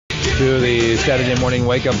to the Saturday morning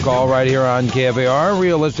wake-up call right here on KFAR.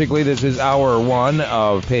 Realistically, this is hour one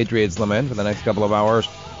of Patriot's Lament. For the next couple of hours,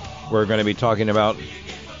 we're going to be talking about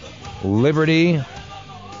liberty,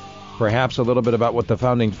 perhaps a little bit about what the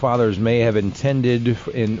Founding Fathers may have intended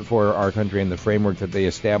for our country and the framework that they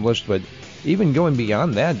established, but even going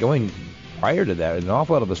beyond that, going prior to that, an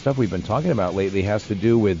awful lot of the stuff we've been talking about lately has to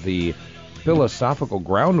do with the philosophical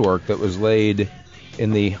groundwork that was laid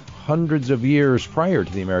in the hundreds of years prior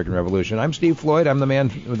to the American Revolution. I'm Steve Floyd. I'm the man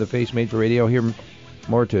with the face made for radio here,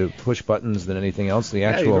 more to push buttons than anything else. The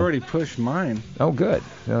actual. Yeah, you've already pushed mine. Oh, good.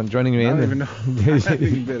 Joining me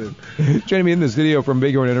Joining me in the studio from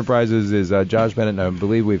Bighorn Enterprises is Josh Bennett, and I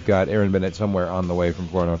believe we've got Aaron Bennett somewhere on the way from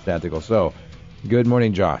Florida North Tactical. So, good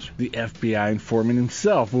morning, Josh. The FBI informant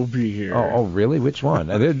himself will be here. Oh, really? Which one?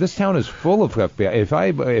 This town is full of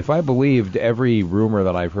FBI. If I believed every rumor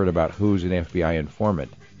that I've heard about who's an FBI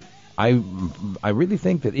informant, I really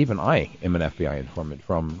think that even I am an FBI informant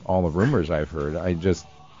from all the rumors I've heard.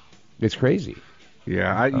 It's crazy.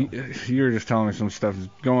 Yeah, you were just telling me some stuff is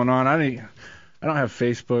going on. I don't have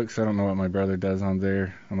Facebook, so I don't know what my brother does on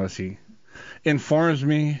there unless he informs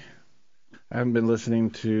me. I've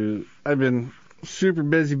been super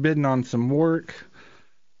busy bidding on some work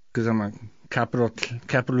because I'm a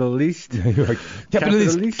capitalist. You're like,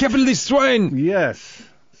 capitalist swine. Yes.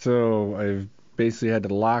 So I've basically had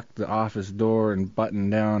to lock the office door and button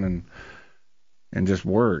down and just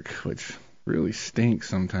work, which really stinks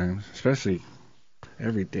sometimes, especially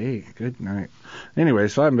every day. Good night. Anyway,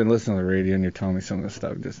 so I've been listening to the radio, and you're telling me some of this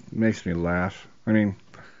stuff. It just makes me laugh. I mean,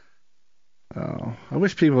 I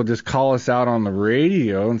wish people would just call us out on the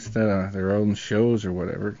radio instead of their own shows or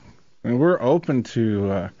whatever. I mean, we're open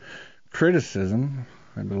to criticism,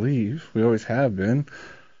 I believe. We always have been.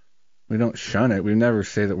 We don't shun it. We never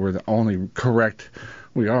say that we're the only correct.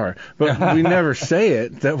 We are. But we never say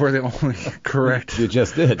it that we're the only correct you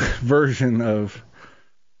just did. version of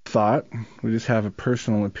thought. We just have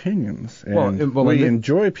personal opinions. And we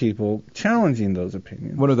enjoy people challenging those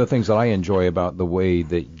opinions. One of the things that I enjoy about the way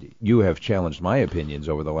that you have challenged my opinions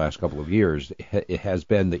over the last couple of years, it has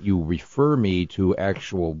been that you refer me to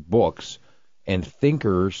actual books and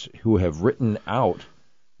thinkers who have written out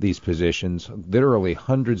these positions literally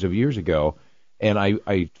hundreds of years ago, and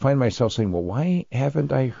I find myself saying, well, why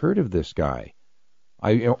haven't I heard of this guy?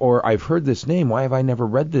 I've heard this name. Why have I never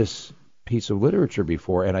read this piece of literature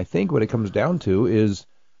before? And I think what it comes down to is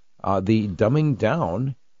the dumbing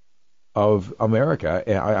down of America.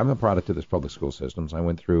 I'm a product of this public school system. So I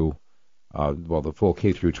went through the full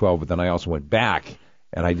K through 12, but then I also went back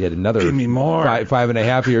and I did another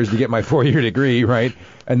 5.5 years to get my 4-year degree, right?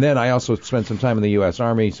 And then I also spent some time in the U.S.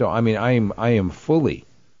 Army. So, I mean, I am fully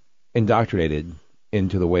indoctrinated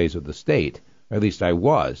into the ways of the state. Or at least I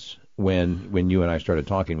was when you and I started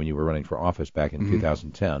talking when you were running for office back in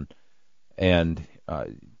 2010. And,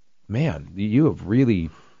 man, you have really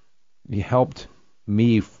helped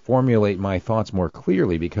me formulate my thoughts more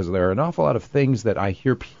clearly, because there are an awful lot of things that I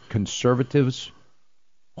hear conservatives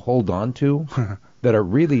hold on to that are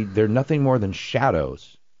really, they're nothing more than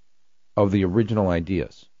shadows of the original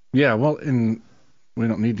ideas. Yeah, well, and we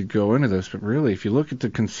don't need to go into this, but really, if you look at the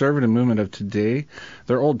conservative movement of today,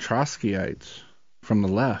 they're old Trotskyites from the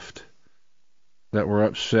left that were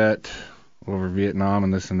upset over Vietnam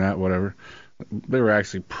and this and that, whatever. They were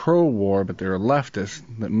actually pro-war, but they were leftists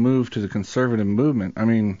that moved to the conservative movement. I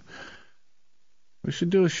mean, we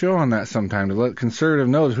should do a show on that sometime to let conservative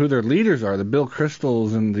know who their leaders are. The Bill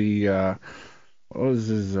Kristols and the what was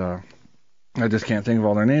his? I just can't think of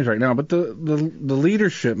all their names right now. But the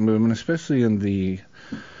leadership movement, especially in the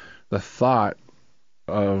thought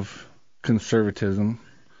of conservatism.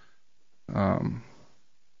 I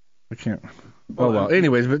can't. Oh well.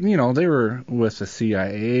 Anyways, but they were with the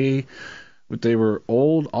CIA. But they were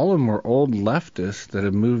old. All of them were old leftists that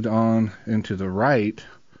had moved on into the right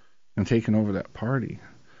and taken over that party.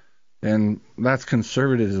 And that's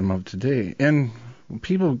conservatism of today. And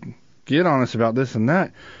people get on us about this and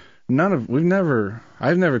that. I've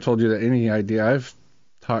never told you that any idea I've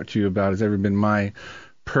talked to you about has ever been my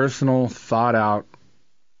personal thought out,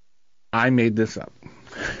 I made this up.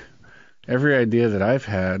 Every idea that I've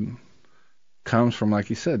had comes from, like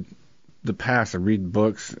you said, the past. I read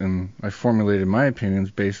books and I formulated my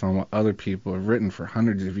opinions based on what other people have written for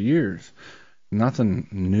hundreds of years. Nothing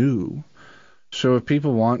new. So if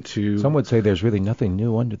people want to... Some would say there's really nothing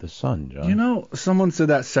new under the sun, John. Someone said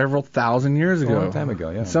that several thousand years ago. A long time ago,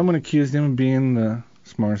 yeah. Someone accused him of being the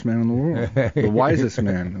smartest man in the world. The wisest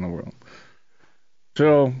man in the world.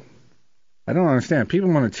 So, I don't understand.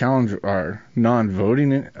 People want to challenge our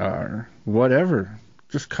non-voting or whatever.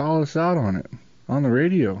 Just call us out on it. on the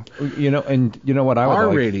radio. And you know what I would Our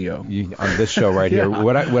like radio. On this show right here. Yeah.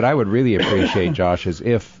 What I would really appreciate, Josh, is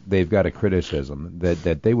if they've got a criticism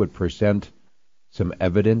that they would present some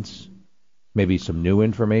evidence, maybe some new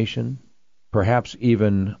information, perhaps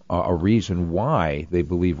even a reason why they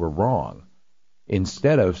believe we're wrong,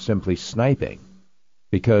 instead of simply sniping.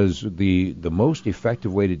 Because the most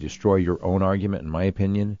effective way to destroy your own argument, in my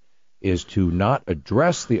opinion, is to not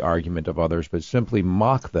address the argument of others, but simply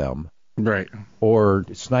mock them, Right. or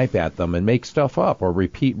snipe at them and make stuff up, or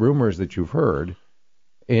repeat rumors that you've heard,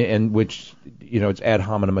 and which, it's ad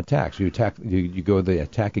hominem attacks. You go the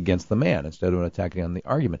attack against the man instead of an attack on the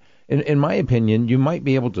argument. In my opinion, you might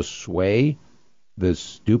be able to sway the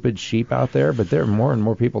stupid sheep out there, but there are more and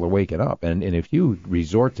more people are waking up, and if you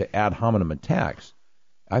resort to ad hominem attacks,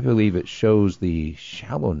 I believe it shows the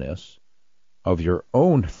shallowness of your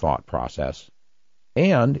own thought process,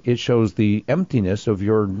 and it shows the emptiness of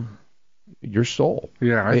your soul.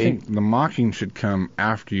 Yeah, I think the mocking should come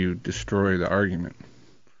after you destroy the argument.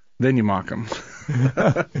 Then you mock them.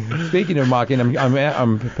 Speaking of mocking,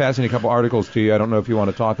 I'm passing a couple articles to you. I don't know if you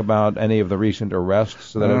want to talk about any of the recent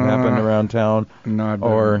arrests that have happened around town,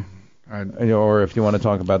 or if you want to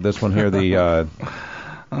talk about this one here,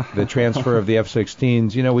 the transfer of the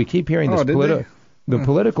F-16s. We keep hearing this the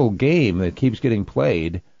political game that keeps getting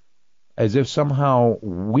played, as if somehow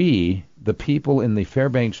we, the people in the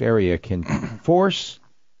Fairbanks area, can force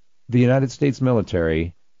the United States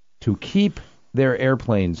military to keep their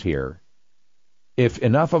airplanes here. If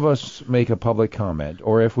enough of us make a public comment,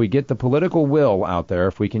 or if we get the political will out there,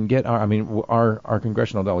 if we can get our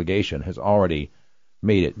congressional delegation has already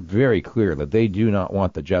made it very clear that they do not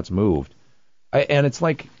want the jets moved. And it's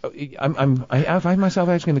like I find myself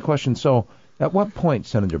asking the question, so at what point,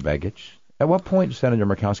 Senator Begich, at what point, Senator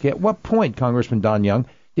Murkowski, at what point, Congressman Don Young,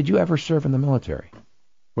 did you ever serve in the military?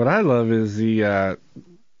 What I love is the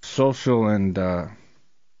social and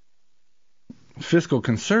fiscal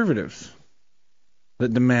conservatives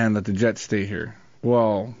that demand that the jets stay here.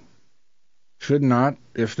 Well, should not,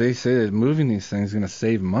 if they say that moving these things is going to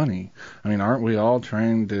save money, aren't we all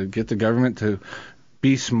trying to get the government to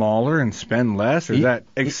be smaller and spend less, or that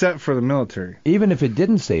except for the military? Even if it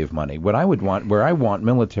didn't save money, what I would want, where I want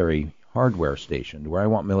military hardware stationed, where I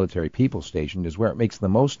want military people stationed, is where it makes the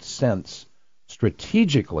most sense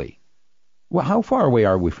strategically. Well, how far away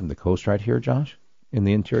are we from the coast right here, Josh, in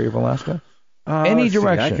the interior of Alaska? Any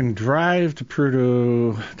direction. I can drive to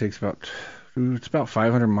Prudhoe. It takes about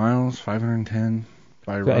 500 miles, 510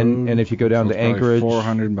 by road. And if you go down to Anchorage,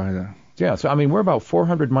 400 by the. Yeah, so we're about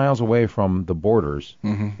 400 miles away from the borders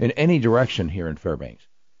in any direction here in Fairbanks.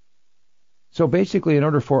 So basically, in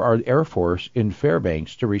order for our Air Force in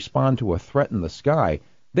Fairbanks to respond to a threat in the sky,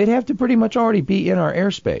 they'd have to pretty much already be in our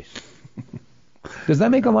airspace. Does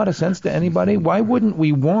that make a lot of sense to anybody? Why wouldn't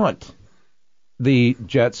we want the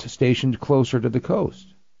jets stationed closer to the coast?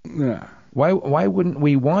 Yeah. Why wouldn't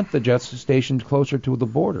we want the jets stationed closer to the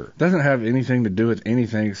border? Doesn't have anything to do with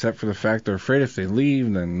anything except for the fact they're afraid if they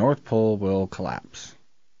leave, then North Pole will collapse.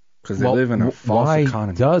 Because they live in a false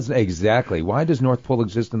economy. Why does North Pole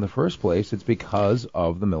exist in the first place? It's because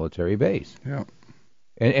of the military base. Yeah.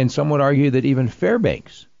 And some would argue that even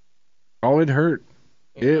Fairbanks. Oh, it'd hurt.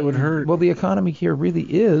 It would hurt. Well, the economy here really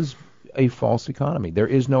is a false economy. There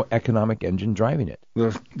is no economic engine driving it.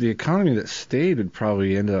 The economy that stayed would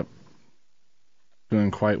probably end up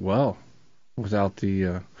doing quite well without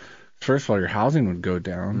the. First of all, your housing would go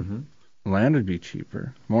down. Land would be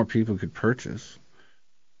cheaper. More people could purchase.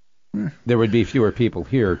 There would be fewer people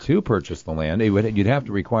here to purchase the land. You'd have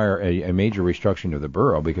to require a major restructuring of the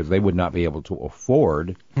borough because they would not be able to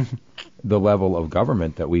afford the level of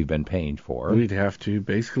government that we've been paying for. We'd have to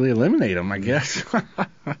basically eliminate them, I guess.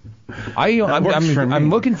 I'm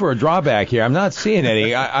looking for a drawback here. I'm not seeing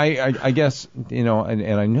any. I guess, and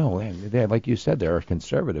I know, like you said, there are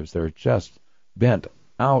conservatives. They're just bent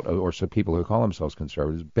out, or some people who call themselves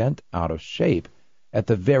conservatives, bent out of shape at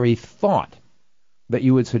the very thought that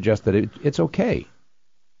you would suggest that it's okay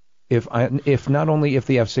if not only if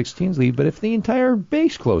the F-16s leave, but if the entire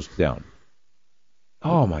base closed down.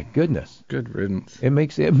 Oh my goodness! Good riddance. It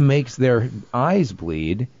makes their eyes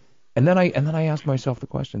bleed, and then I ask myself the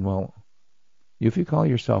question: well, if you call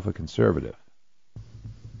yourself a conservative,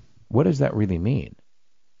 what does that really mean?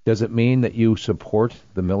 Does it mean that you support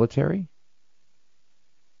the military?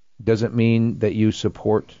 Does it mean that you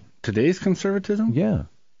support today's conservatism? Yeah.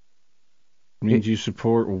 It means you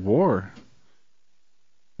support war.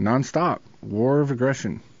 Non-stop. War of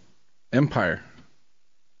aggression. Empire.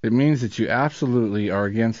 It means that you absolutely are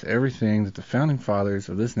against everything that the founding fathers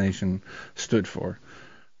of this nation stood for.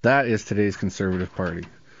 That is today's conservative party.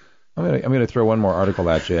 I'm gonna throw one more article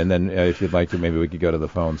at you, and then if you'd like to, maybe we could go to the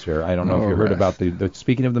phones here. I don't know if you heard about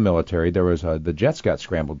speaking of the military, there was the jets got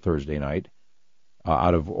scrambled Thursday night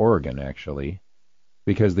out of Oregon, actually,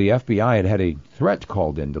 because the FBI had a threat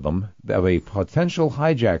called into them of a potential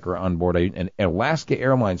hijacker on board an Alaska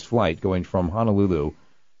Airlines flight going from Honolulu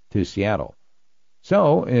to Seattle.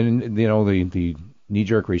 So, and the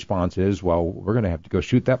knee-jerk response is, well, we're going to have to go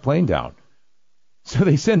shoot that plane down. So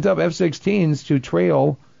they sent up F-16s to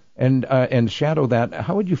trail and shadow that.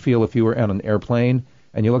 How would you feel if you were on an airplane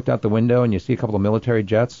and you looked out the window and you see a couple of military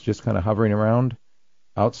jets just kind of hovering around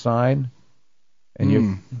outside?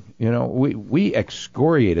 And we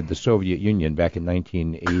excoriated the Soviet Union back in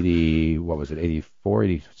 1980. What was it, 84,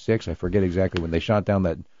 86? I forget exactly when they shot down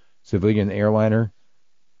that civilian airliner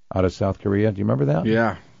out of South Korea. Do you remember that?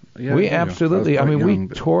 Yeah. We absolutely. We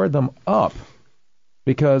tore them up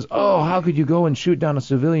because how could you go and shoot down a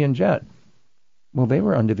civilian jet? Well, they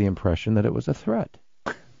were under the impression that it was a threat.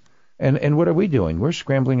 And what are we doing? We're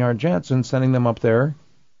scrambling our jets and sending them up there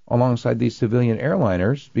alongside these civilian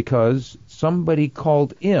airliners because somebody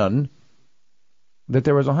called in that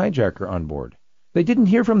there was a hijacker on board. They didn't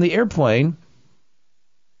hear from the airplane,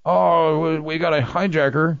 we got a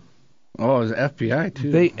hijacker. Oh, it was FBI,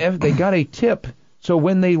 too. They got a tip. So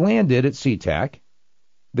when they landed at SeaTac,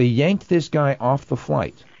 they yanked this guy off the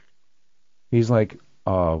flight. He's like,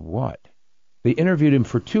 what? They interviewed him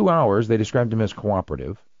for 2 hours. They described him as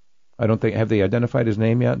cooperative. Have they identified his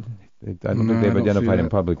name yet? I don't think they've identified him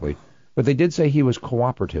publicly. But they did say he was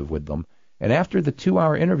cooperative with them. And after the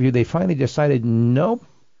 2-hour interview, they finally decided, nope,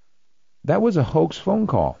 that was a hoax phone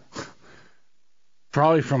call.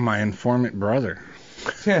 Probably from my informant brother.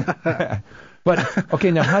 But,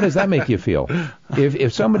 okay, now how does that make you feel?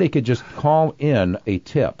 If somebody could just call in a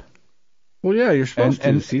tip. Well, yeah, you're supposed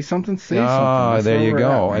to see something, say something. That's there you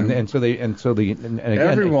go. And again,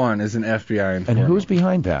 everyone is an FBI informant. And who's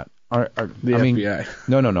behind that? The FBI.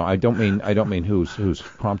 No. I don't mean who's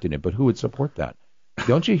prompting it, but who would support that?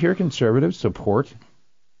 Don't you hear conservatives support?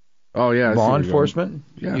 Oh yeah, law enforcement.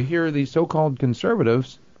 Yeah. You hear these so-called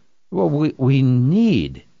conservatives. Well, we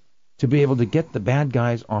need to be able to get the bad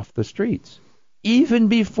guys off the streets, even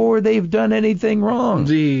before they've done anything wrong.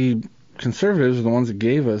 The conservatives are the ones that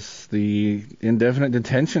gave us the Indefinite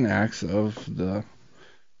Detention Acts of the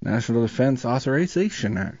National Defense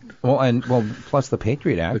Authorization Act. Well, plus the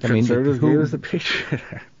Patriot Act. The conservatives gave us the Patriot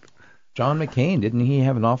Act. John McCain, didn't he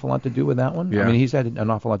have an awful lot to do with that one? Yeah. I mean, he's had an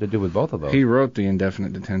awful lot to do with both of those. He wrote the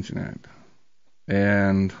Indefinite Detention Act.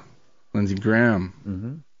 And Lindsey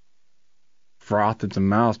Graham frothed at the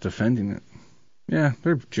mouth defending it. Yeah,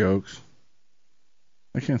 they're jokes.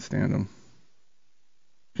 I can't stand them.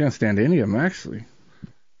 Can't stand any of them, actually.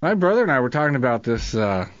 My brother and I were talking about this,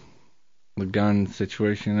 the gun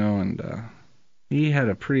situation, and he had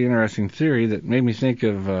a pretty interesting theory that made me think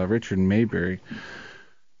of Richard Mayberry.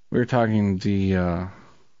 We were talking the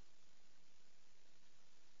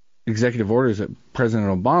executive orders that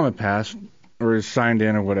President Obama passed or signed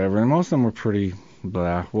in or whatever, and most of them were pretty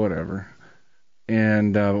blah, whatever.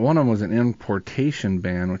 And one of them was an importation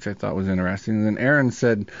ban, which I thought was interesting. And then Aaron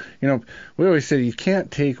said, we always say you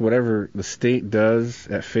can't take whatever the state does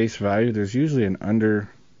at face value. There's usually an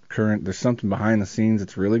undercurrent. There's something behind the scenes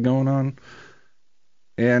that's really going on.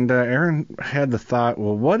 And Aaron had the thought,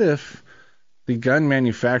 well, what if the gun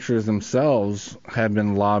manufacturers themselves had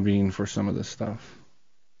been lobbying for some of this stuff?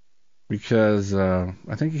 Because I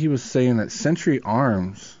think he was saying that Century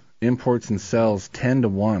Arms imports and sells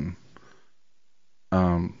 10-to-1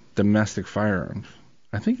 domestic firearms.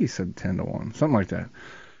 I think he said 10-to-1, something like that.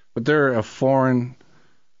 But they're a foreign.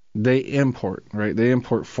 They import, right? They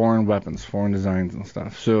import foreign weapons, foreign designs and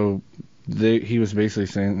stuff. So he was basically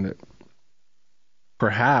saying that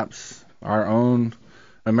perhaps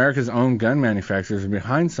America's own gun manufacturers are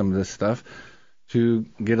behind some of this stuff to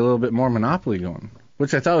get a little bit more monopoly going,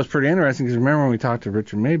 which I thought was pretty interesting because remember when we talked to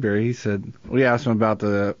Richard Mayberry, he said, we asked him about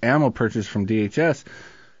the ammo purchase from DHS.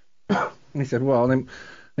 He said, well,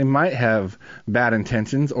 they might have bad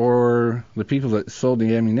intentions, or the people that sold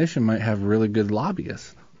the ammunition might have really good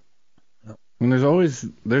lobbyists. And there's always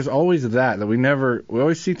that we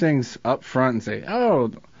always see things up front and say,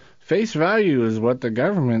 oh, face value is what the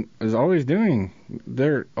government is always doing.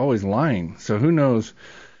 They're always lying. So who knows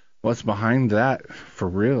what's behind that for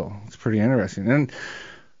real? It's pretty interesting. And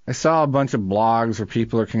I saw a bunch of blogs where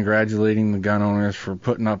people are congratulating the gun owners for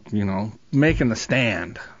putting up, making the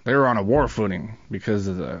stand. They were on a war footing because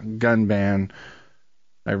of the gun ban.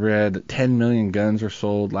 I read that 10 million guns were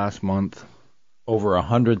sold last month. Over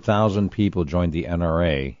 100,000 people joined the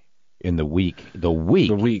NRA in the week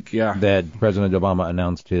yeah, that President Obama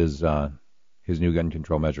announced his his new gun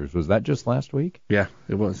control measures. Was that just last week? Yeah,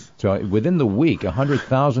 it was. So within the week,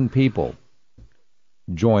 100,000 people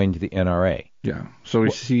joined the NRA. Yeah. So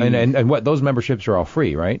we see. And what, those memberships are all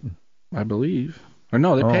free, right? I believe. Or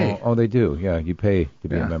no, they pay. Oh, they do. Yeah, you pay to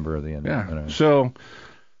be a member of the NRA. Yeah. So I'm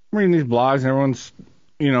reading these blogs, and everyone's,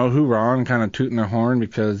 hoorah and kind of tooting their horn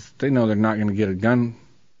because they know they're not going to get a gun.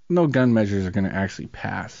 No gun measures are going to actually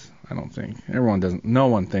pass, I don't think. No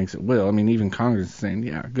one thinks it will. I mean, even Congress is saying,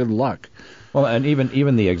 yeah, good luck. Well, and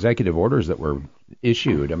even the executive orders that were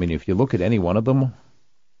issued, I mean, if you look at any one of them,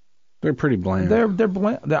 they're pretty bland. They're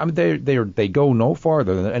bland. I mean, they go no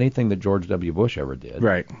farther than anything that George W. Bush ever did.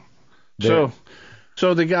 Right.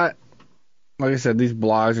 So they got, like I said, these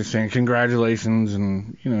blogs are saying congratulations,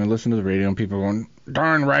 and listen to the radio, and people are going,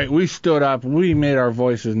 darn right, we stood up, we made our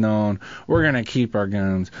voices known, we're gonna keep our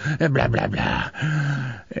guns, and blah blah blah.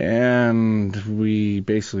 And we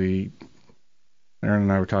basically, Aaron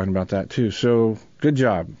and I were talking about that too. So good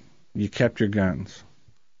job, you kept your guns,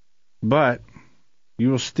 but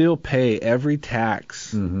you will still pay every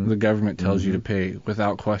tax the government tells you to pay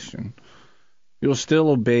without question. You'll still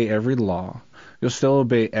obey every law. You'll still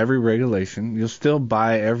obey every regulation. You'll still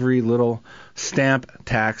buy every little stamp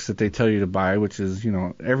tax that they tell you to buy, which is,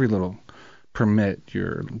 every little permit,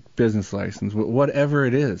 your business license, whatever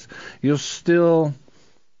it is. You'll still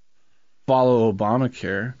follow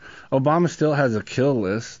Obamacare. Obama still has a kill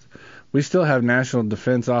list. We still have National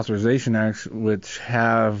Defense Authorization Acts, which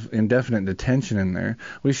have indefinite detention in there.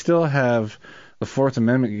 We still have the Fourth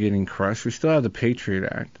Amendment getting crushed. We still have the Patriot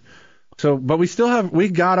Act. So, but we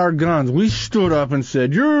got our guns. We stood up and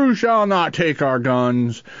said, you shall not take our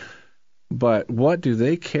guns. But what do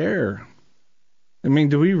they care? I mean,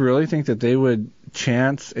 do we really think that they would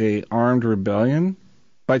chance a armed rebellion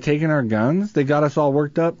by taking our guns? They got us all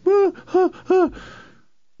worked up. They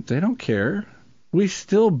don't care. We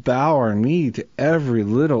still bow our knee to every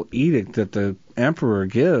little edict that the emperor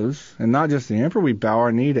gives. And not just the emperor, we bow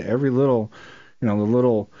our knee to every little, the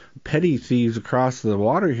little petty thieves across the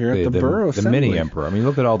water here at the borough assembly. The mini emperor. I mean,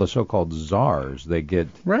 look at all the so-called czars they get.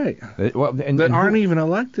 Right. That aren't even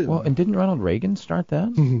elected. Well, and didn't Ronald Reagan start that?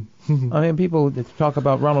 I mean, people talk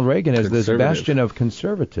about Ronald Reagan as this bastion of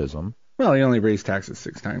conservatism. Well, he only raised taxes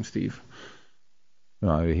 6 times, Steve.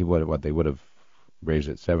 No, they would have raised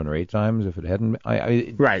it 7 or 8 times if it hadn't.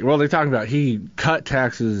 Right. Well, they talk about he cut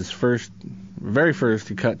taxes very first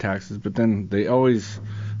he cut taxes, but then they always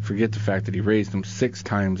forget the fact that he raised them 6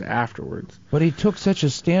 times afterwards. But he took such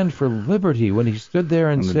a stand for liberty when he stood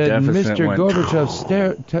there and said, Mr.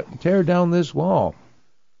 Gorbachev, tear down this wall.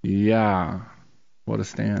 Yeah. What a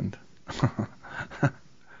stand.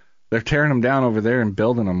 They're tearing them down over there and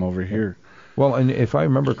building them over here. Well, and if I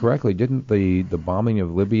remember correctly, didn't the bombing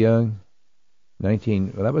of Libya,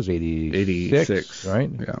 that was 86,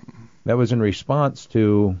 right? Yeah. That was in response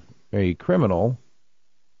to a criminal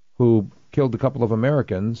who killed a couple of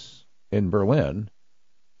Americans in Berlin.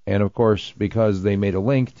 And, of course, because they made a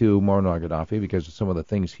link to Muammar Gaddafi because of some of the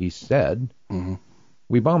things he said,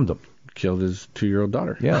 we bombed him. Killed his 2-year-old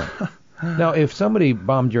daughter. Yeah. Now, if somebody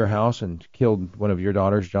bombed your house and killed one of your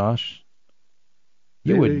daughters, Josh,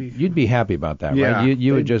 you'd be happy about that, right?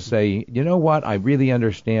 You would just say, you know what, I really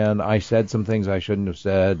understand. I said some things I shouldn't have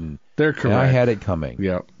said, and they're correct. And I had it coming.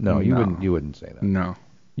 Yeah. No, you wouldn't say that. No.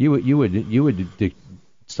 You would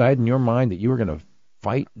decide in your mind that you were going to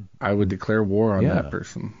fight. I would declare war on that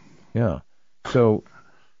person. Yeah. So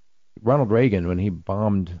Ronald Reagan, when he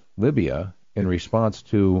bombed Libya in response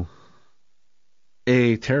to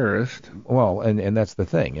a terrorist. Well, and that's the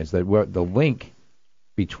thing, is that the link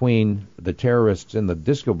between the terrorists in the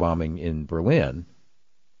disco bombing in Berlin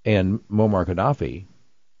and Muammar Gaddafi,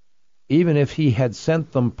 even if he had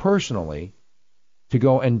sent them personally to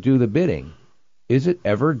go and do the bidding, is it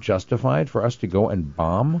ever justified for us to go and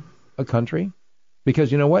bomb a country?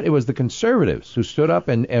 Because you know what? It was the conservatives who stood up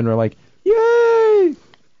and were like, yay!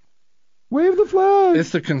 Wave the flag!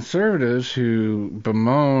 It's the conservatives who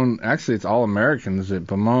bemoan, actually it's all Americans that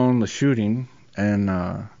bemoan the shooting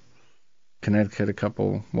in Connecticut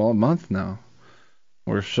a month now.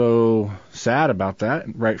 We're so sad about that,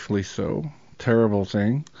 rightfully so. Terrible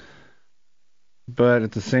thing. But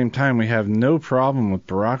at the same time, we have no problem with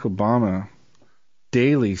Barack Obama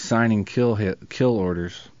daily signing kill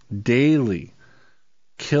orders. Daily.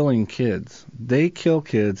 Killing kids. They kill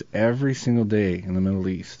kids every single day in the Middle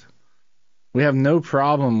East. We have no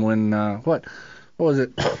problem when, what was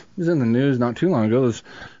it? It was in the news not too long ago. There's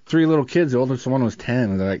 3 little kids. The oldest one was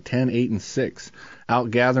 10. They're like 10, 8, and 6.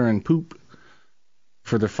 Out gathering poop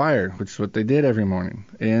for the fire, which is what they did every morning.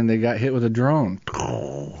 And they got hit with a drone.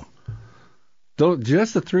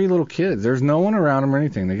 Just the 3 little kids. There's no one around them or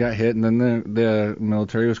anything. They got hit, and then the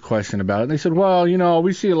military was questioned about it. And they said, well,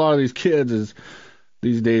 we see a lot of these kids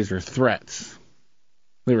these days are threats.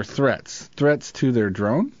 They were threats to their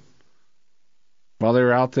drone. While they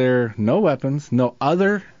were out there, no weapons, no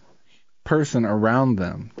other person around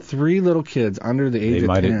them. 3 little kids under the age of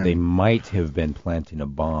 10. They might have been planting a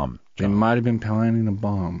bomb. They might have been planting a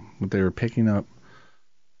bomb, but they were picking up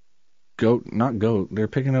they're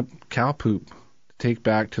picking up cow poop to take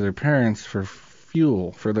back to their parents for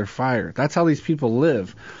fuel for their fire. That's how these people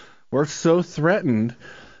live. We're so threatened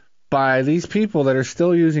by these people that are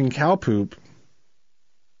still using cow poop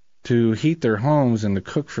to heat their homes and to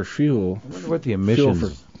cook for fuel. I wonder what the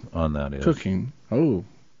emissions on that is. Cooking. Oh.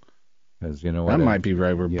 Because that might be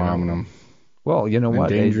right. We're bombing them. Well, you know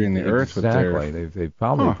what? Endangering the earth with their... Exactly. They're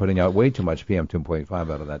probably putting out way too much PM 2.5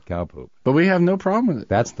 out of that cow poop. But we have no problem with it.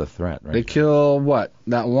 That's the threat, right? They kill, what?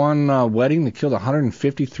 That one wedding, they killed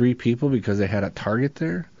 153 people because they had a target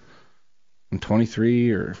there? And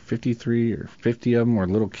 23 or 53 or 50 of them were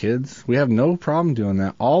little kids. We have no problem doing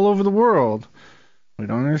that all over the world. We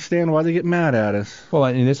don't understand why they get mad at us. Well,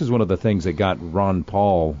 and this is one of the things that got Ron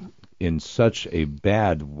Paul in such a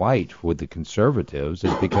bad light with the conservatives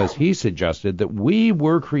is because he suggested that we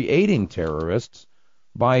were creating terrorists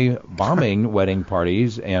by bombing wedding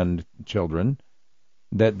parties and children,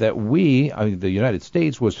 that we, the United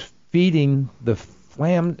States, was feeding the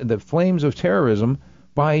flames of terrorism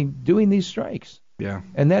by doing these strikes. Yeah.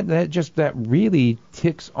 And that really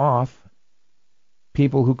ticks off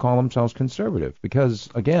people who call themselves conservative, because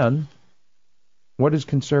again, what does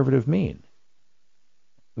conservative mean?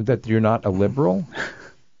 That you're not a liberal?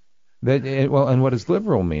 And what does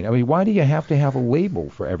liberal mean? I mean, why do you have to have a label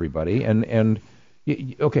for everybody?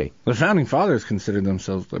 Okay. The Founding Fathers considered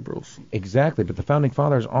themselves liberals. Exactly, but the Founding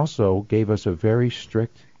Fathers also gave us a very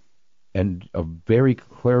strict and a very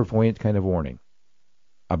clairvoyant kind of warning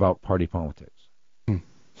about party politics.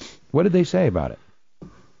 What did they say about it?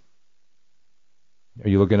 Are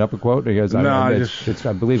you looking up a quote? Because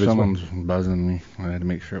I believe someone's buzzing me. I had to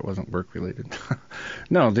make sure it wasn't work related.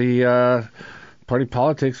 No, the party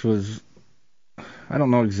politics was, I don't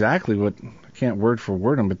know exactly what, I can't word for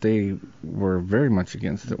word them, but they were very much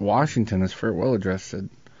against it. Washington, his farewell address, said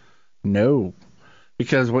no.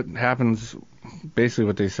 Because what happens, basically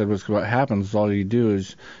what they said was, what happens is all you do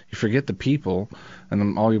is you forget the people, and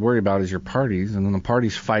then all you worry about is your parties, and then the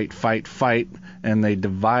parties fight, and they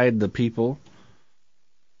divide the people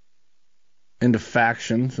into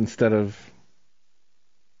factions. Instead of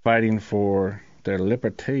fighting for their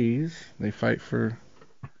liberties, they fight for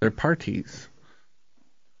their parties.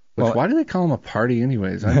 Why do they call them a party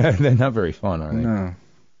anyways? They're not very fun, are they? No.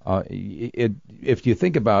 If you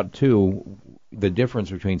think about, too, the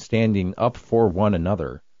difference between standing up for one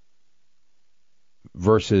another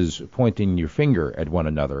versus pointing your finger at one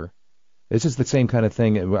another, this is the same kind of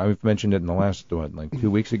thing. I've mentioned it in the last, 2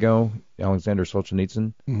 weeks ago, Alexander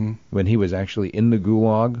Solzhenitsyn, when he was actually in the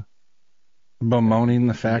gulag. Bemoaning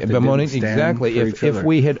the fact that exactly. If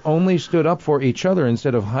we had only stood up for each other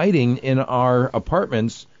instead of hiding in our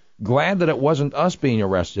apartments, glad that it wasn't us being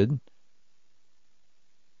arrested,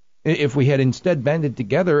 if we had instead banded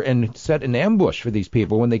together and set an ambush for these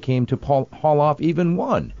people when they came to haul off even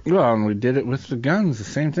one. Well, and we did it with the guns, the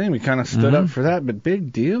same thing. We kind of stood up for that, but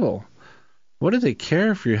big deal. What do they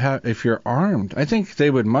care if you're armed? I think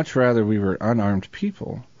they would much rather we were unarmed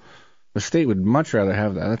people. The state would much rather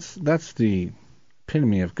have that. That's the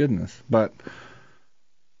epitome of goodness. But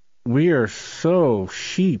we are so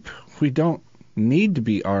sheep. We don't need to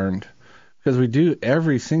be armed because we do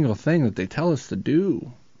every single thing that they tell us to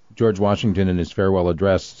do. George Washington, in his farewell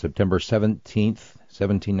address, September 17th,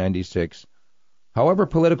 1796, however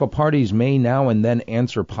political parties may now and then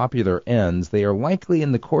answer popular ends, they are likely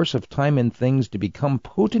in the course of time and things to become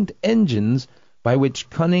potent engines by which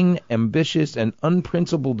cunning, ambitious, and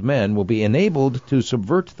unprincipled men will be enabled to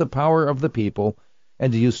subvert the power of the people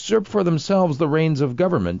and to usurp for themselves the reins of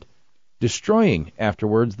government, destroying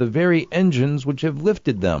afterwards the very engines which have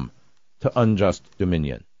lifted them to unjust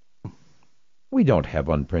dominion. We don't have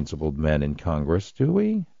unprincipled men in Congress, do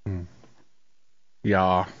we?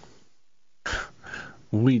 Yeah.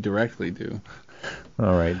 We directly do.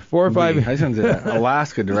 All right. 4 or 5. I shouldn't say that.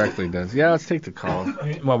 Alaska directly does. Yeah, let's take the call.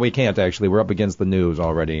 Well, we can't actually. We're up against the news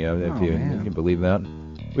already, if you can believe that.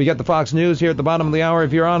 We got the Fox News here at the bottom of the hour.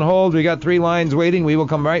 If you're on hold, we got 3 lines waiting. We will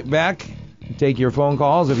come right back and take your phone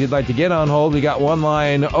calls. If you'd like to get on hold, we got 1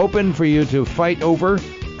 line open for you to fight over.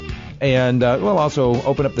 And we'll also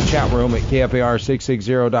open up the chat room at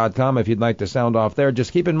KFAR660.com if you'd like to sound off there.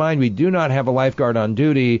 Just keep in mind, we do not have a lifeguard on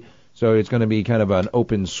duty So it's going to be kind of an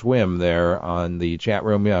open swim there on the chat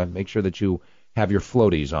room. Yeah, make sure that you have your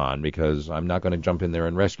floaties on, because I'm not going to jump in there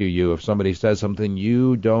and rescue you if somebody says something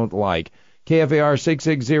you don't like.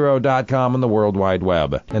 KFAR660.com on the World Wide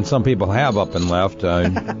Web. And some people have up and left.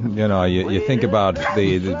 You think about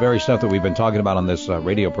the very stuff that we've been talking about on this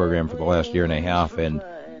radio program for the last year and a half, and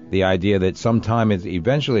the idea that sometime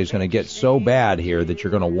eventually it's going to get so bad here that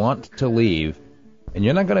you're going to want to leave, and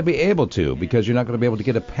you're not going to be able to, because you're not going to be able to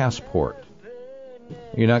get a passport.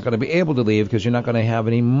 You're not going to be able to leave because you're not going to have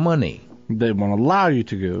any money. They won't allow you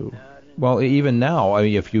to go. Well, even now, I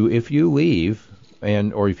mean, if you leave,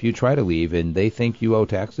 or if you try to leave and they think you owe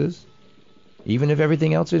taxes, even if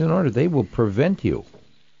everything else is in order, they will prevent you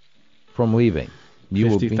from leaving.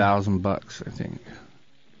 $50,000, I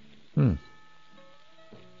think.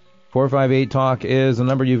 458-TALK is the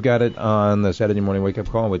number. You've got it on the Saturday morning wake-up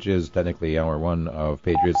call, which is technically hour one of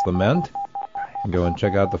Patriot's Lament. Go and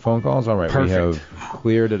check out the phone calls. All right, Perfect. We have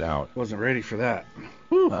cleared it out. Wasn't ready for that.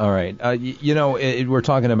 Whew. All right. We're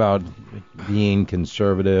talking about being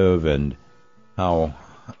conservative and how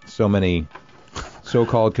so many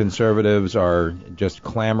so-called conservatives are just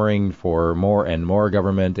clamoring for more and more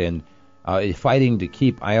government and fighting to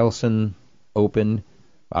keep Eielson open,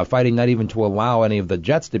 fighting not even to allow any of the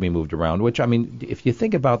jets to be moved around, which, I mean, if you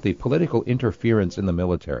think about the political interference in the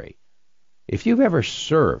military, if you've ever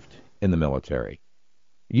served in the military,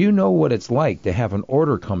 you know what it's like to have an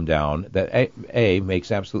order come down that A,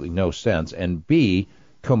 makes absolutely no sense, and B,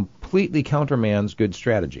 completely countermands good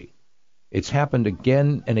strategy. It's happened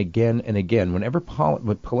again and again and again. Whenever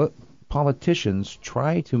politicians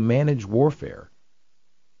try to manage warfare,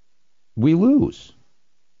 we lose.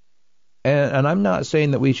 And I'm not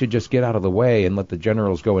saying that we should just get out of the way and let the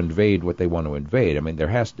generals go invade what they want to invade. I mean, there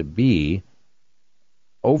has to be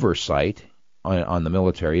oversight on the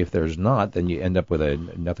military. If there's not, then you end up with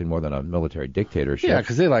nothing more than a military dictatorship. Yeah,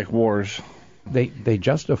 because they like wars. They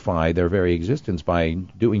justify their very existence by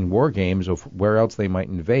doing war games of where else they might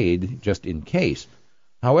invade just in case.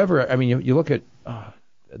 However, I mean, you look at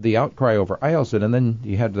the outcry over Eielson, and then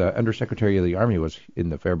you had the Undersecretary of the Army was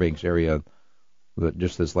in the Fairbanks area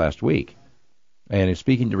just this last week. And he's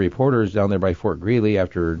speaking to reporters down there by Fort Greely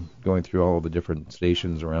after going through all the different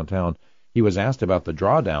stations around town. He was asked about the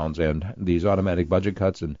drawdowns and these automatic budget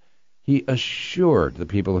cuts, and he assured the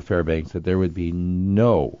people of Fairbanks that there would be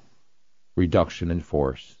no reduction in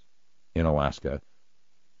force in Alaska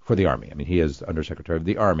for the Army. I mean, he is Undersecretary of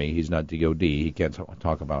the Army. He's not DOD. He can't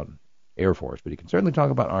talk about Air Force, but he can certainly talk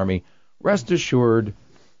about Army. Rest assured,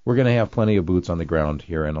 we're going to have plenty of boots on the ground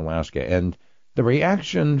here in Alaska. And the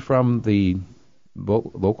reaction from the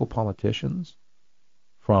local politicians,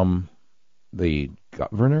 from the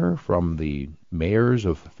governor, from the mayors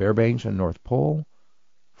of Fairbanks and North Pole,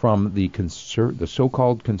 from the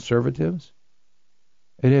so-called conservatives,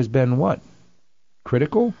 it has been what?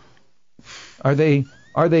 Critical? Are they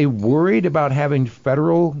worried about having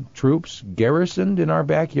federal troops garrisoned in our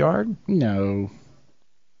backyard? No.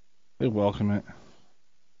 They welcome it.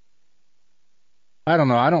 I don't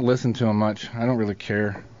know. I don't listen to them much. I don't really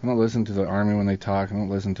care. I don't listen to the Army when they talk. I don't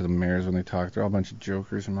listen to the mayors when they talk. They're all a bunch of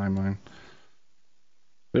jokers in my mind.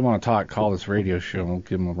 If they want to talk, call this radio show and we'll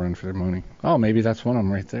give them a run for their money. Oh, maybe that's one of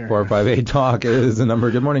them right there. 458-TALK is the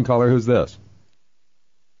number. Good morning, caller. Who's this?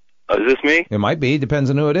 Is this me? It might be. Depends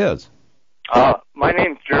on who it is. My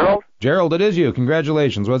name's Gerald. Gerald, it is you.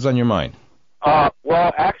 Congratulations. What's on your mind?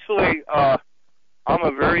 Well, actually, I'm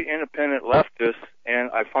a very independent leftist, and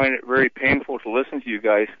I find it very painful to listen to you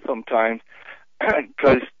guys sometimes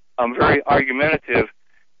because I'm very argumentative,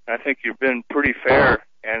 and I think you've been pretty fair,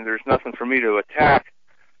 and there's nothing for me to attack.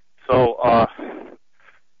 So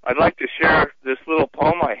I'd like to share this little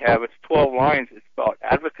poem I have. It's 12 lines. It's about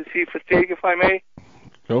advocacy fatigue, if I may.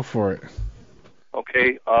 Go for it.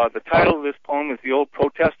 Okay, the title of this poem is The Old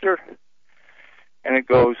Protester, and it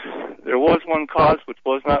goes, there was one cause which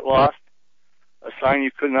was not lost, a sign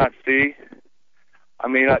you could not see. I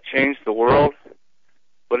may not change the world,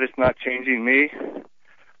 but it's not changing me,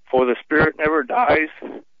 for the spirit never dies.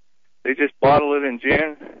 They just bottle it in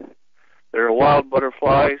gin. There are wild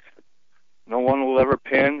butterflies no one will ever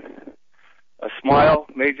pin. A smile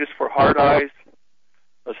made just for hard eyes,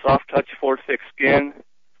 a soft touch for thick skin,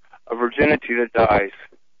 a virginity that dies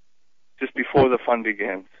just before the fun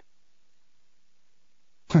begins.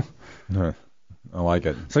 I like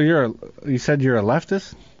it. So you said you're a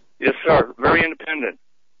leftist? Yes, sir. Very independent.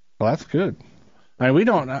 Well, that's good. We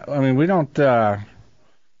don't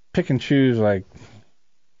pick and choose. Like,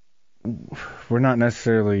 we're not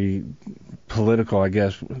necessarily political, I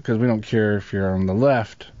guess, because we don't care if you're on the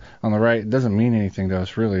left, on the right. It doesn't mean anything to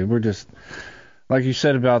us, really. We're just like you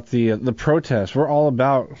said about the protests, we're all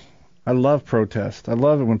about. I love protest. I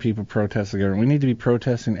love it when people protest the government. We need to be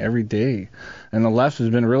protesting every day, and the left has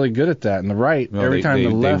been really good at that. And the right, Well, every time the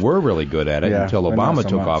left, they were really good at it until but not Obama so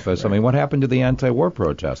took much, office. right. I mean, what happened to the anti-war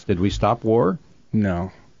protests? Did we stop war?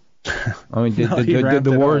 No. I mean, No, he ramped it up.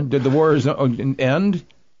 did the war end?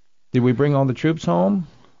 Did we bring all the troops home?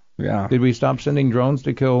 Yeah. Did we stop sending drones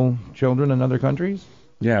to kill children in other countries?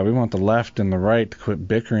 Yeah, we want the left and the right to quit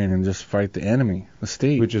bickering and just fight the enemy, the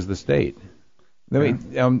state. Which is the state. Let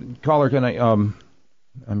me, caller, can I? I'm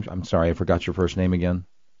sorry, I forgot your first name again.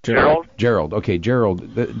 Gerald? Gerald. Okay,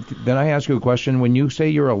 Gerald. Then I ask you a question. When you say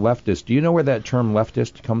you're a leftist, do you know where that term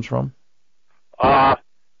leftist comes from? I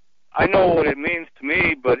know what it means to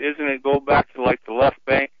me, but isn't it go back to like the left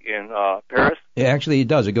bank in Paris? Yeah, actually, it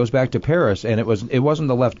does. It goes back to Paris, and it wasn't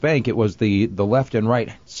the left bank. It was the left and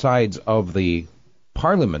right sides of the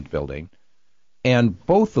Parliament building, and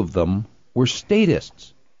both of them were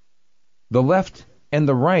statists. The left and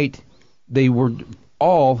the right, they were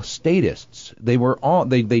all statists. They were all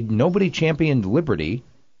they nobody championed liberty,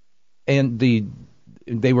 and they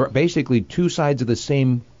were basically two sides of the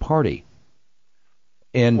same party.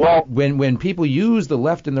 And when people use the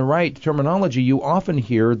left and the right terminology, you often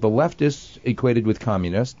hear the leftists equated with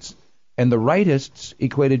communists and the rightists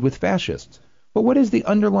equated with fascists. But what is the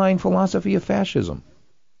underlying philosophy of fascism?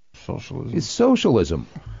 Socialism. It's socialism.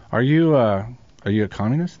 Are you a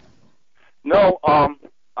communist? No, I'm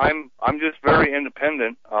just very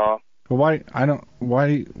independent. Well, why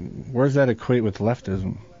does that equate with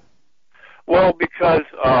leftism? Well, because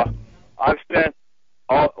I've spent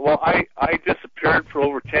I disappeared for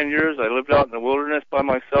over 10 years. I lived out in the wilderness by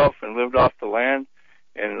myself and lived off the land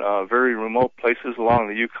in very remote places along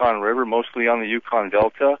the Yukon River, mostly on the Yukon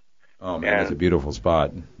Delta. Oh man, that's a beautiful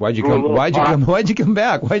spot. Why'd you come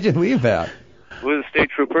back? Why'd you leave that? With the state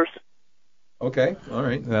troopers. Okay, all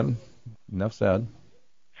right. Enough said.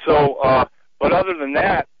 So, but other than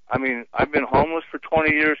that, I mean, I've been homeless for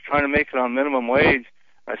 20 years trying to make it on minimum wage.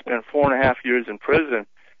 I spent 4.5 years in prison,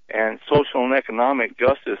 and social and economic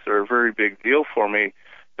justice are a very big deal for me.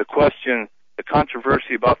 The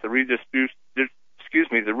controversy about the redistribution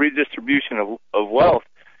of wealth,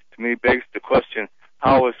 to me begs the question,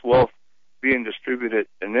 how is wealth being distributed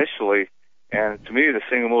initially? And to me, the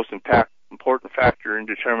single most important factor in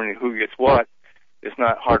determining who gets what is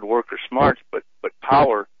not hard work or smarts, but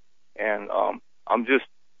power. And I'm just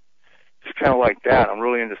kind of like that. I'm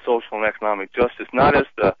really into social and economic justice, not as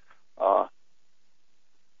the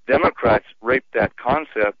Democrats raped that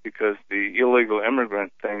concept, because the illegal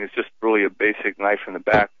immigrant thing is just really a basic knife in the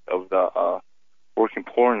back of the working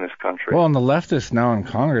poor in this country. Well, and the leftists now in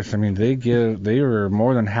Congress, I mean, they were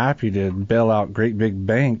more than happy to bail out great big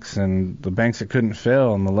banks and the banks that couldn't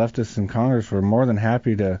fail, and the leftists in Congress were more than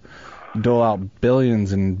happy to dole out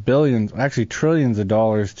billions and billions, actually trillions of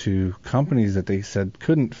dollars to companies that they said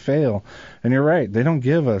couldn't fail. And you're right, they don't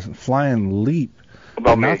give a flying leap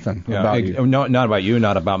about nothing me. about you. No, not about you,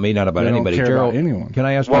 not about me, not about anybody. Don't care Gerald, about anyone. Can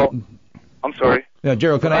I ask you? I'm sorry. Yeah,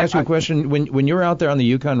 Gerald, can I ask you a question? When you were out there on the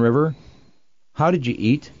Yukon River, how did you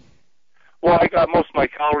eat? Well, I got most of my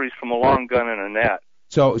calories from a long gun and a net.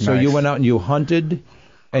 So Nice. you went out and you hunted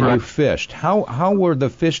and Correct. you fished. How were the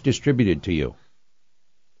fish distributed to you?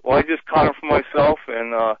 Well, I just caught them for myself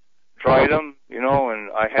and dried them, and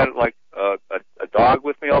I had like a dog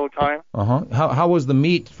with me all the time. How was the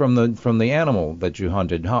meat from the animal that you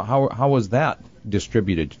hunted? How was that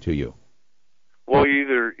distributed to you? Well, you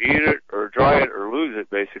either eat it or dry it or lose it,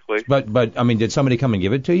 basically. But I mean, did somebody come and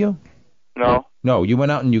give it to you? No. No, you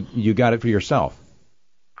went out and you got it for yourself.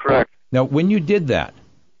 Correct. Now, when you did that,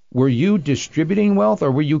 were you distributing wealth or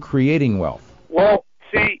were you creating wealth? Well,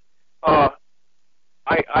 see,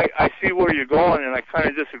 I see where you're going, and I kind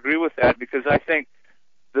of disagree with that, because I think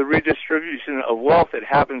the redistribution of wealth that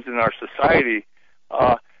happens in our society,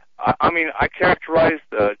 I characterize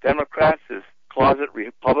the Democrats as closet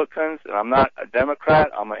Republicans, and I'm not a Democrat,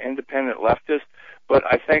 I'm an independent leftist, but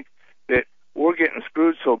I think that we're getting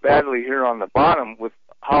screwed so badly here on the bottom with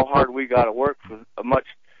how hard we got to work for a much,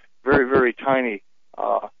 very, very tiny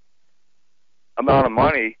amount of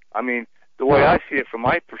money. I mean, the way I see it from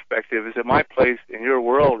my perspective is that my place in your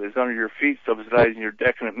world is under your feet, subsidizing your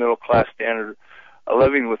decadent middle-class standard of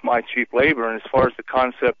living with my cheap labor. And as far as the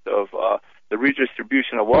concept of the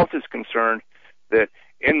redistribution of wealth is concerned, that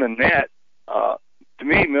in the net, to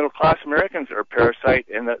me, middle-class Americans are a parasite,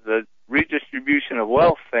 and the redistribution of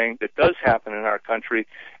wealth thing that does happen in our country,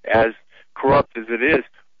 as corrupt as it is,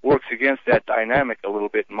 works against that dynamic a little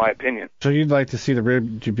bit, in my opinion. So you'd like to see the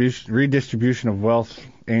redistribution of wealth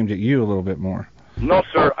aimed at you a little bit more? No,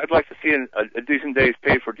 sir. I'd like to see a decent day's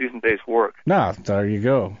pay for a decent day's work. No, there you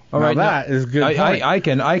go. All now right, that is a good point.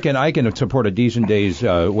 I can support a decent day's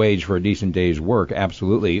wage for a decent day's work.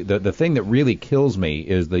 Absolutely. The thing that really kills me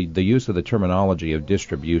is the use of the terminology of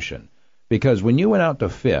distribution. Because when you went out to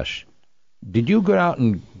fish, did you go out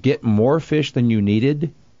and get more fish than you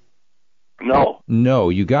needed? No. No,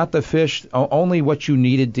 you got the fish only what you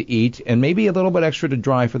needed to eat, and maybe a little bit extra to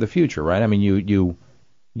dry for the future, right? I mean, you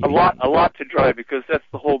a lot to dry, because that's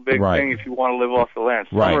the whole big Right. thing if you want to live off the land.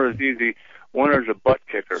 Right. Summer is easy. Winter's a butt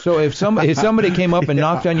kicker. So if somebody came up and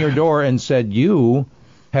knocked on your door and said you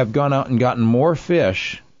have gone out and gotten more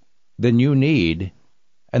fish than you need,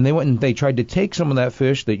 and they went and they tried to take some of that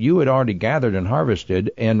fish that you had already gathered and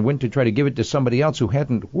harvested and went to try to give it to somebody else who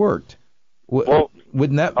hadn't worked,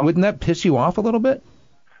 wouldn't that piss you off a little bit?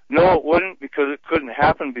 No, it wouldn't, because it couldn't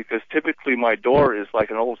happen, because typically my door is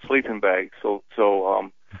like an old sleeping bag. So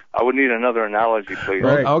I would need another analogy, please.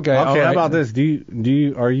 Right. Okay. All How right. about this? Do you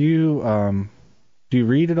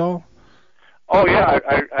read at all? Oh yeah,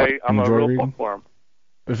 I'm a Enjoy real reading? bookworm.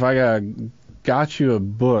 If I got you a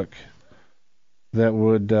book that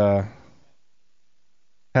would have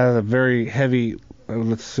a very heavy,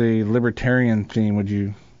 let's say, libertarian theme, would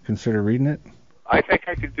you consider reading it? I think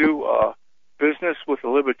I could do business with a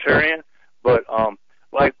libertarian, but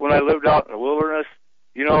like when I lived out in the wilderness,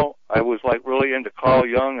 you know, I was like really into Carl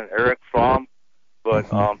Jung and Erich Fromm,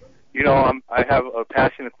 but you know, I have a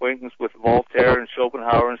passing acquaintance with Voltaire and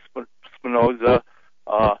Schopenhauer and Spinoza.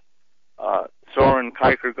 Soren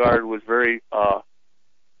Kierkegaard was very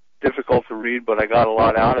difficult to read, but I got a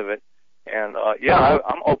lot out of it, and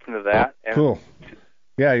I'm open to that. And Cool.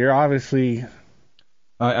 Yeah, you're obviously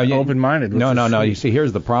open-minded. No. You see,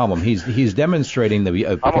 here's the problem. He's demonstrating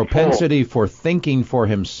the propensity for thinking for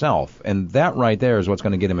himself, and that right there is what's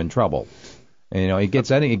going to get him in trouble. And, you know, it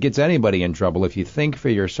gets anybody in trouble if you think for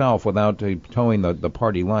yourself without towing the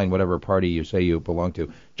party line, whatever party you say you belong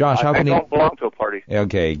to. Josh, how can I don't belong to a party.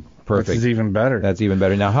 Okay, perfect. This is even better. That's even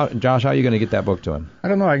better. Now, Josh, how are you going to get that book to him? I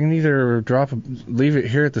don't know. I can either leave it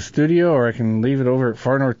here at the studio, or I can leave it over at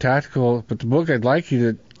Far North Tactical. But the book I'd like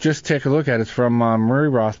you to just take a look at, it's from Murray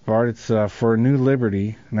Rothbard. It's For a New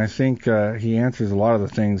Liberty, and I think he answers a lot of the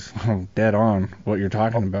things dead on what you're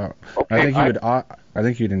talking about. Okay, I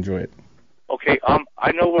think you'd enjoy it. Okay,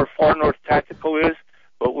 I know where Far North Tactical is,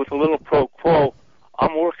 but with a little pro quo,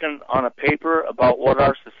 I'm working on a paper about what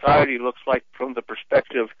our society looks like from the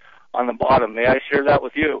perspective on the bottom. May I share that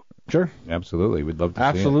with you? Sure. Absolutely. We'd love to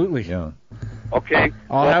Absolutely. see it. Yeah. Okay.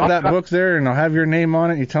 I'll have that book there, and I'll have your name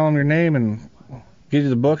on it. You tell them your name, and give you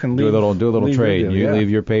the book, and Do a little trade. You Leave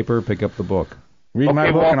your paper, pick up the book. Read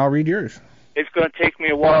my book, and I'll read yours. It's going to take me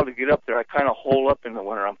a while to get up there. I kind of hole up in the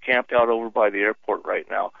winter. I'm camped out over by the airport right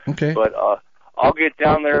now. Okay. But I'll get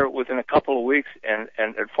down there within a couple of weeks, and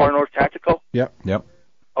at Far North Tactical. Yep.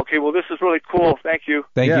 Okay, well, this is really cool. Thank you.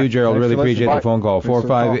 Thank you, Gerald. Really appreciate the phone call. Thanks for the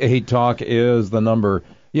call. 458-TALK is the number.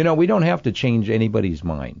 You know, we don't have to change anybody's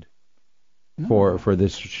mind for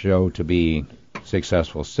this show to be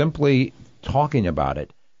successful. Simply talking about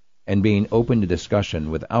it and being open to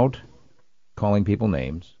discussion without calling people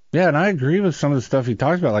names. Yeah, and I agree with some of the stuff he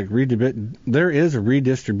talks about, like there is a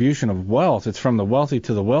redistribution of wealth. It's from the wealthy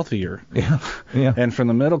to the wealthier. Yeah. And from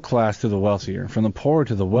the middle class to the wealthier, from the poor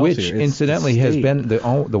to the wealthier. Which, incidentally, has been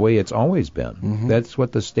the way it's always been. Mm-hmm. That's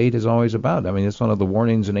what the state is always about. I mean, it's one of the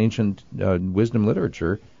warnings in ancient wisdom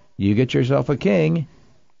literature. You get yourself a king,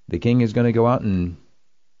 the king is going to go out and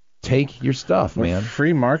take your stuff, man.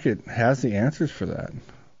 Free market has the answers for that.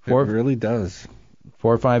 It really does.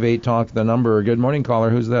 458-TALK, the number. Good morning, caller.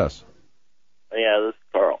 Who's this? Yeah, this is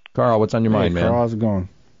Carl. Carl, what's on your mind, man? Carl, how's it going?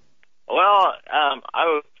 Well, I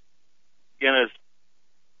was going to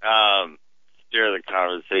steer the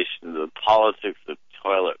conversation to the politics of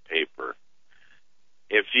toilet paper.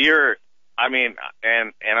 If you're, I mean,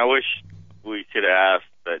 and I wish we could ask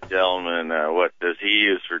that gentleman what does he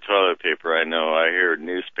use for toilet paper. I know I hear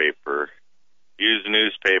newspaper, use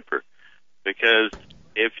newspaper, because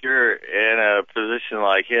if you're in a position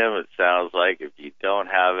like him, it sounds like if you don't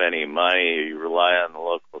have any money, you rely on the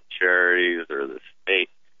local charities or the state.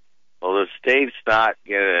 Well, the state's not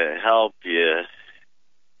going to help you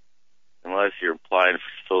unless you're applying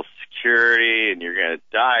for Social Security and you're going to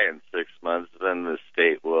die in 6 months. Then the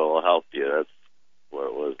state will help you. That's what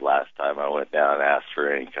it was last time I went down and asked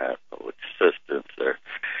for any kind of public assistance there.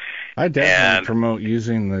 I definitely promote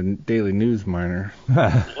using the Daily News Miner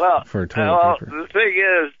for toilet paper. The thing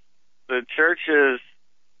is, the churches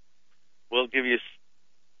will give you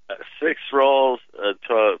 6 rolls of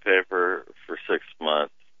toilet paper for 6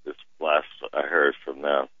 months. This last I heard from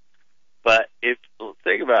them. But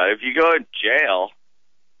think about it, if you go in jail,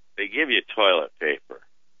 they give you toilet paper.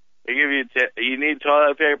 They give you you need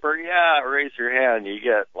toilet paper? Yeah, raise your hand. You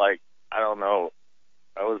get I don't know.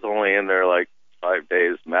 I was only in there 5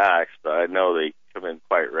 days max, but I know they come in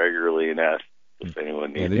quite regularly and ask if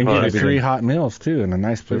anyone needs. They give you 3 hot meals too, and a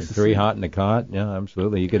nice place to 3 hot in a cot. Yeah,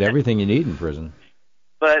 absolutely. You get everything you need in prison.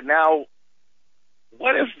 But now,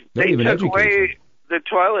 what if they took away the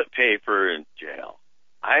toilet paper in jail?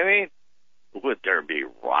 I mean, would there be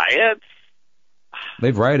riots?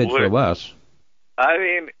 They've rioted for less. I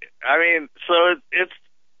mean, so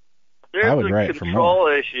there's a control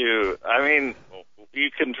issue. I mean,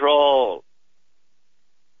 you control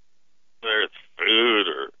whether it's food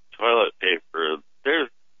or toilet paper. There's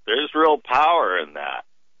real power in that.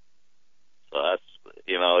 So that's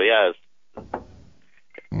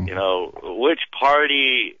which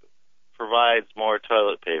party provides more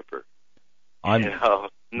toilet paper?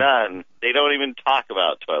 None. They don't even talk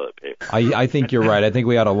about toilet paper. I think you're right. I think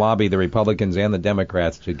we ought to lobby the Republicans and the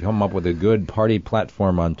Democrats to come up with a good party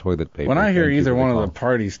platform on toilet paper. When I hear either one of the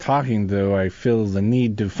parties talking, though, I feel the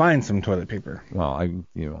need to find some toilet paper. Well,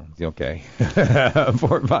 okay.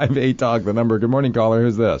 458 talk the number. Good morning, caller.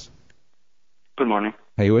 Who's this? Good morning.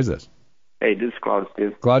 Hey, who is this? Hey, this is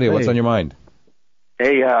Claudio. Claudio, what's on your mind?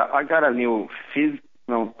 Hey, I got a new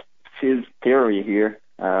phys theory here.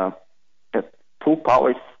 That two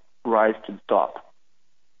powers rise to the top.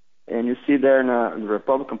 And you see there in the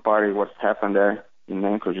Republican Party what's happened there in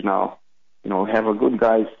Anchorage now. We have a good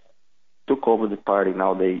guys took over the party.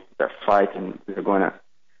 Now they're fighting. They're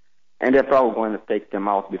probably going to take them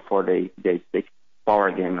out before they take power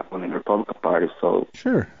again on the Republican Party. So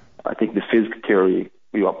sure, I think the physical theory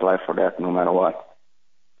will apply for that no matter what.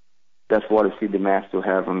 That's what I see the mass to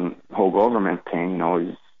have on the whole government thing.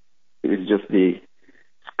 It's just the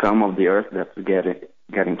scum of the earth that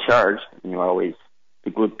get in charge. Always the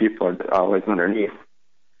good people are always underneath.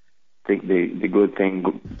 I think the good thing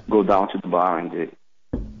go down to the bottom.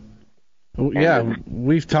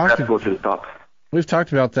 We've talked. Go to the top. We've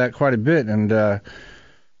talked about that quite a bit, and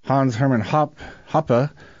Hans Hermann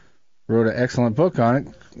Hoppe wrote an excellent book on it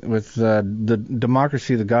with the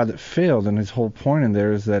democracy, the God that failed, and his whole point in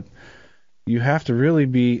there is that you have to really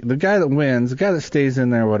be the guy that wins, the guy that stays in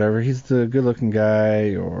there, whatever. He's the good-looking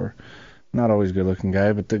guy, or not always good-looking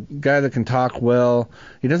guy, but the guy that can talk well.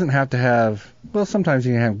 He doesn't have to have, well, sometimes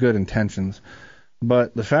he can have good intentions,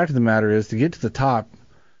 but the fact of the matter is, to get to the top,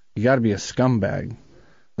 you got to be a scumbag.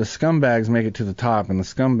 The scumbags make it to the top, and the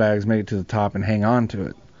scumbags make it to the top and hang on to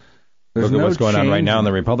it. Look at what's going on right now in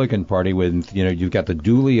the Republican Party with, you've got the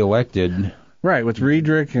duly elected. Right, with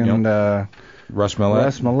Riedrich and Russ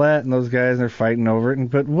Millett and those guys, they're fighting over it.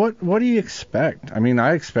 But what do you expect? I mean,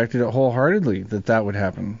 I expected it wholeheartedly that would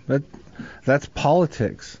happen. That's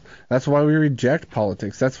politics. That's why we reject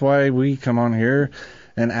politics. That's why we come on here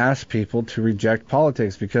and ask people to reject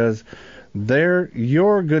politics, because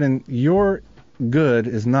your good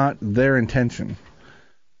is not their intention.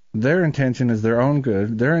 Their intention is their own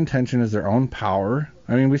good. Their intention is their own power.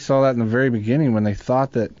 I mean, we saw that in the very beginning when they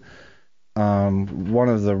thought that one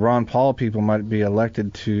of the Ron Paul people might be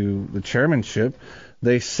elected to the chairmanship.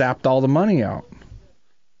 They sapped all the money out.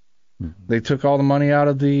 They took all the money out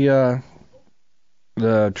of the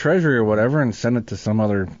treasury or whatever and sent it to some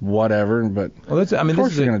other whatever. But this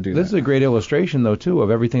is a great illustration, though, too,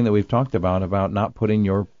 of everything that we've talked about not putting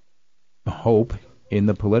your hope in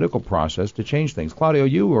the political process to change things. Claudio,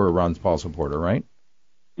 you were a Ron Paul supporter, right?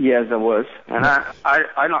 Yes, I was, and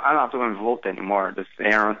I'm not going to vote anymore. This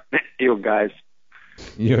Aaron, you guys,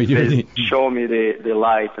 show me the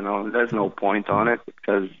light. There's no point on it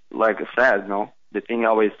because, like I said, the thing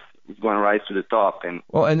always is going to rise to the top.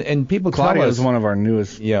 And people Claudio tell us, is one of our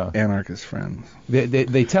newest anarchist friends.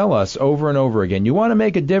 They tell us over and over again, you want to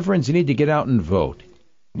make a difference, you need to get out and vote.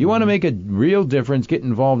 You want to make a real difference, get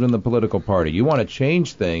involved in the political party. You want to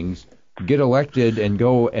change things, get elected and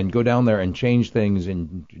go down there and change things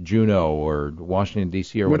in Juneau or Washington,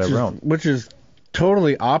 D.C. or whatever else. Which is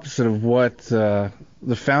totally opposite of what the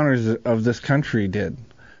founders of this country did.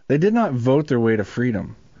 They did not vote their way to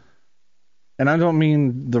freedom. And I don't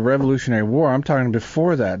mean the Revolutionary War. I'm talking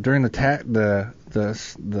before that, during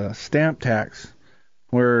the stamp tax,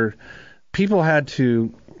 where people had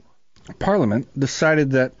to... Parliament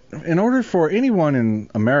decided that in order for anyone in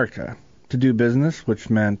America to do business, which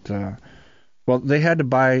meant, they had to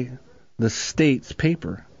buy the state's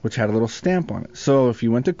paper, which had a little stamp on it. So if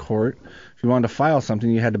you went to court, if you wanted to file something,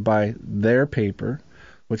 you had to buy their paper,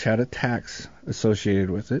 which had a tax associated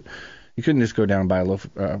with it. You couldn't just go down and buy a loaf,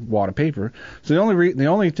 wad of paper. So the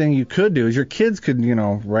only thing you could do is your kids could,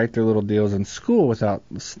 write their little deals in school without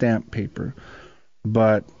stamp paper.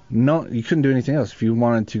 But no, you couldn't do anything else. If you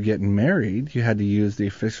wanted to get married, you had to use the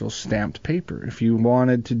official stamped paper. If you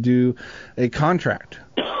wanted to do a contract,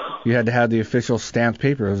 you had to have the official stamped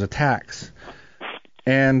paper. It was a tax.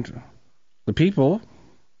 And the people,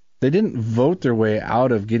 they didn't vote their way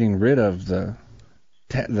out of getting rid of the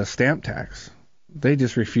stamp tax. They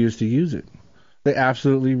just refused to use it. They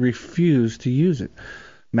absolutely refused to use it.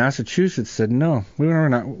 Massachusetts said, no, we're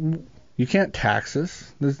not. You can't tax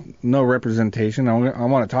us. There's no representation. I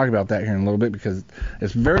want to talk about that here in a little bit because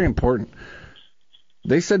it's very important.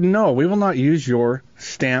 They said, no, we will not use your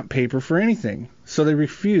stamp paper for anything. So they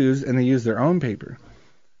refused, and they used their own paper.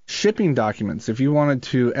 Shipping documents. If you wanted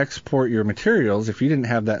to export your materials, if you didn't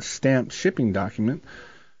have that stamped shipping document,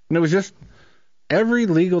 and it was just every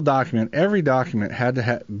legal document, every document had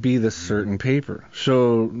to be this certain paper.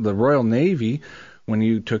 So the Royal Navy, when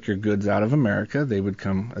you took your goods out of America, they would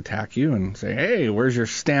come attack you and say, hey, where's your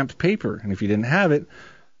stamped paper? And if you didn't have it,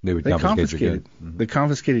 they confiscated it. Mm-hmm. They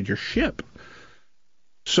confiscated your ship.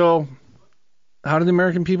 So how did the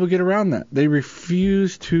American people get around that? They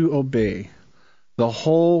refused to obey. The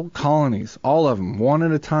whole colonies, all of them, one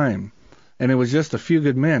at a time. And it was just a few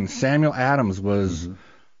good men. Samuel Adams was... Mm-hmm.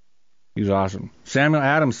 He was awesome. Samuel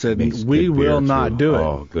Adams said, we will not do it.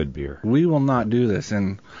 Oh, good beer. We will not do this.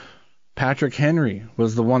 And Patrick Henry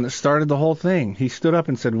was the one that started the whole thing. He stood up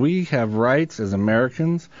and said, we have rights as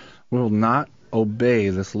Americans. We will not obey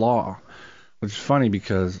this law. Which is funny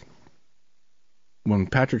because when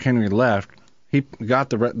Patrick Henry left, he got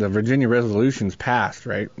the Virginia resolutions passed,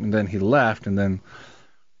 right? And then he left, and then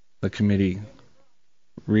the committee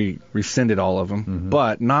rescinded all of them, mm-hmm.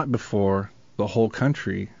 but not before the whole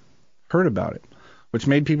country heard about it, which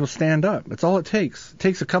made people stand up. That's all it takes. It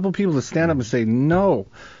takes a couple people to stand up and say, no,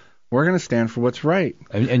 we're going to stand for what's right.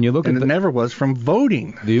 And you look at it never was from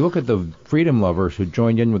voting. You look at the freedom lovers who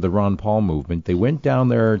joined in with the Ron Paul movement. They went down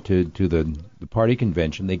there to the party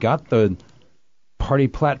convention. They got the party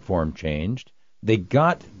platform changed. They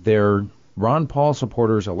got their Ron Paul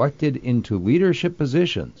supporters elected into leadership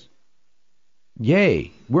positions.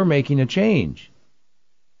 Yay, we're making a change.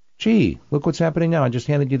 Gee, look what's happening now. I just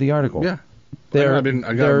handed you the article. Yeah. I got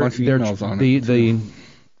a bunch of emails on it.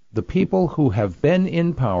 The people who have been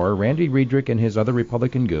in power, Randy Riedrich and his other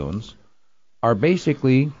Republican goons, are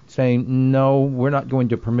basically saying, no, we're not going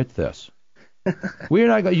to permit this. We're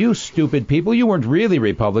not. You stupid people, you weren't really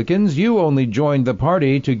Republicans. You only joined the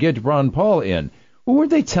party to get Ron Paul in. What were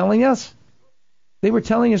they telling us? They were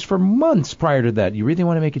telling us for months prior to that, you really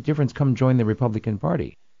want to make a difference, come join the Republican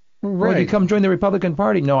Party. Right. Well, you come join the Republican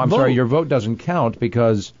Party. No, I'm sorry, your vote doesn't count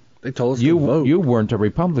because they told us to vote. You weren't a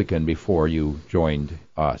Republican before you joined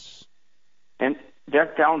us. And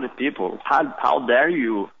they're telling the people, how dare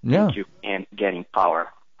you think you can get in power?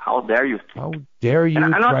 How dare you? How dare you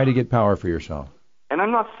try to get power for yourself? And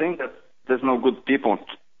I'm not saying that there's no good people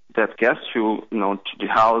that gets to the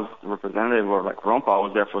House representative or like Ron Paul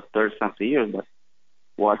was there for 30-something years, but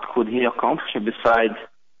what could he accomplish besides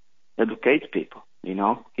educate people?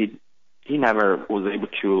 He never was able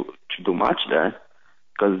to do much there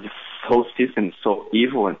because the whole system is so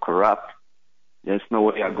evil and corrupt. There's no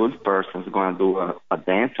way a good person is going to do a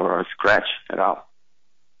dance or a scratch at all.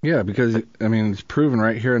 Yeah, because, it's proven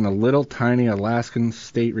right here in the little tiny Alaskan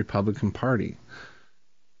state Republican Party.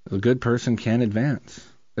 A good person can advance.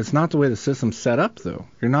 It's not the way the system's set up, though.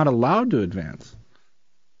 You're not allowed to advance.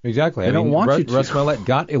 Exactly. They don't want you to. Russ Mellett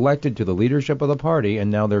got elected to the leadership of the party, and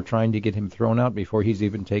now they're trying to get him thrown out before he's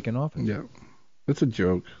even taken office. Yeah. It's a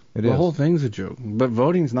joke. The whole thing's a joke. But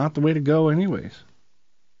voting's not the way to go anyways.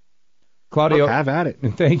 Claudio, have at it.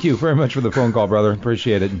 Thank you very much for the phone call, brother.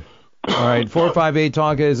 Appreciate it. All right,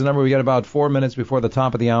 458-TALK is the number. We got about 4 minutes before the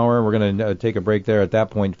top of the hour. We're going to take a break there at that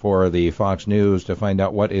point for the Fox News to find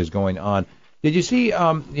out what is going on. Did you see,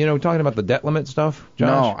 talking about the debt limit stuff, Josh?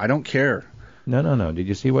 No, I don't care. No. Did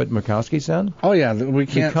you see what Murkowski said? Oh, yeah, we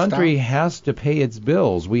can't. The country stop. has to pay its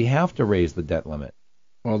bills. We have to raise the debt limit.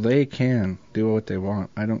 Well, they can do what they want.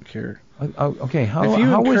 I don't care. Okay, if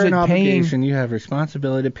you incur an obligation, you have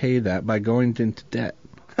responsibility to pay that by going into debt.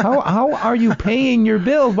 How are you paying your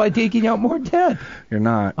bills by taking out more debt? You're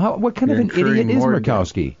not. What kind of an idiot is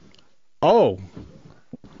Murkowski? Oh.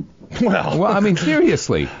 Well,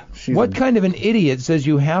 seriously. What kind of an idiot says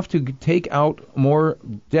you have to take out more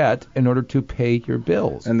debt in order to pay your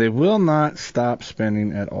bills? And they will not stop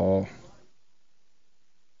spending at all.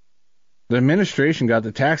 The administration got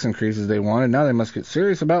the tax increases they wanted. Now they must get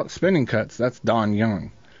serious about spending cuts. That's Don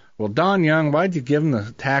Young. Well, Don Young, why'd you give them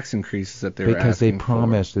the tax increases that they were Because they asking for?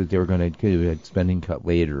 promised that they were going to do a spending cut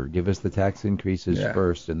later. Give us the tax increases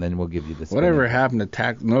first, and then we'll give you the spending Whatever cut. happened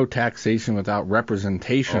to no taxation without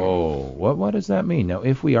representation? Oh, what does that mean? Now,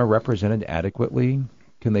 if we are represented adequately,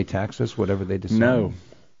 can they tax us whatever they decide? No,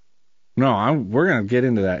 we're going to get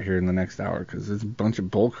into that here in the next hour because it's a bunch of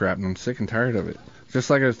bullcrap, and I'm sick and tired of it.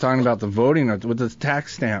 Just like I was talking about the voting with the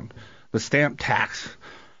tax stamp, the stamp tax.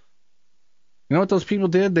 You know what those people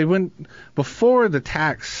did? They went, before the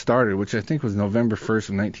tax started, which I think was November 1st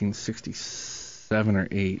of 1967 or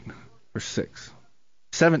 8 or 6.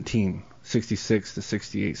 1766 to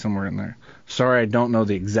 68, somewhere in there. Sorry, I don't know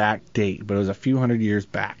the exact date, but it was a few hundred years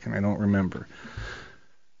back, and I don't remember.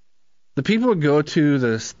 The people would go to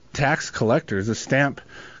the tax collectors, the stamp,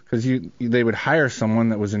 because they would hire someone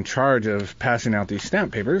that was in charge of passing out these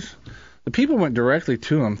stamp papers. The people went directly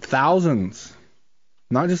to them, thousands.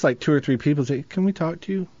 Not just like 2 or 3 people say, can we talk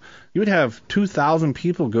to you? You would have 2,000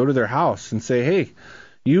 people go to their house and say, hey,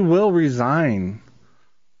 you will resign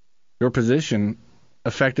your position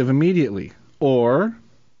effective immediately, or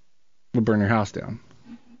we'll burn your house down.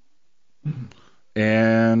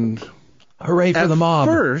 And hooray for the mob.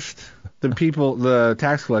 At first, the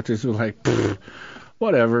tax collectors were like,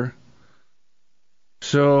 whatever.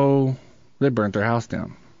 So they burnt their house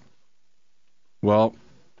down. Well,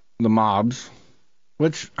 the mobs,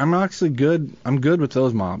 which I'm good with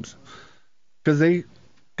those mobs, because they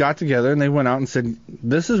got together and they went out and said,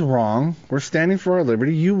 this is wrong. We're standing for our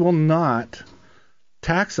liberty. You will not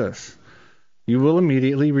tax us. You will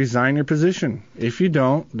immediately resign your position. If you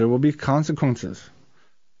don't, there will be consequences.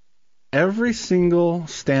 Every single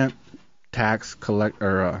stamp tax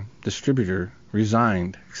distributor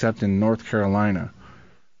resigned, except in North Carolina.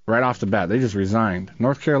 Right off the bat, they just resigned.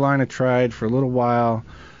 North Carolina tried for a little while.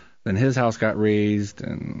 Then his house got razed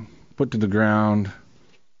and put to the ground.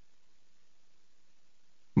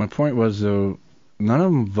 My point was, though, none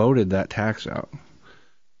of them voted that tax out.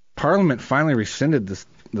 Parliament finally rescinded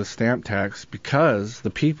the stamp tax because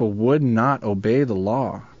the people would not obey the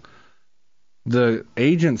law. The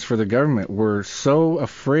agents for the government were so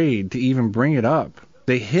afraid to even bring it up.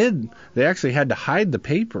 They actually had to hide the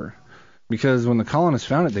paper because when the colonists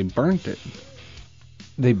found it, they burnt it.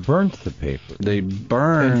 They burnt the paper. They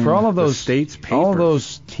burned and for all of those the state's papers. All of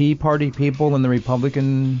those Tea Party people in the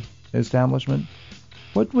Republican establishment,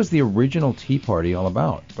 what was the original Tea Party all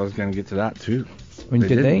about? I was going to get to that too. I mean, they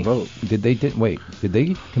didn't vote. Did they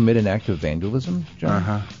commit an act of vandalism, John?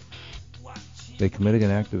 Uh-huh. They committed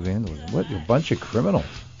an act of vandalism. What a bunch of criminals.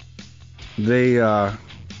 They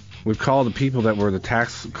would call the people that were the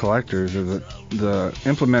tax collectors or the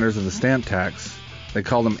implementers of the stamp tax, they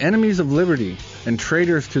called them enemies of liberty and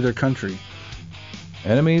traitors to their country.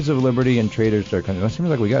 Enemies of liberty and traitors to our country. It seems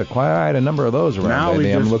like we got quite a number of those around. Now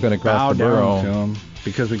I'm looking across the borough. To them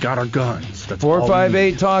because we got our guns.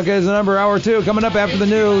 458 Talk is the number. Hour 2 coming up after the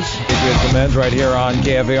news. Patriot Lament right here on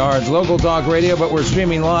KFAR. It's local talk radio, but we're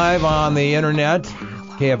streaming live on the internet,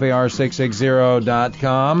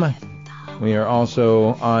 KFAR660.com. We are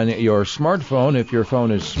also on your smartphone. If your phone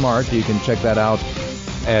is smart, you can check that out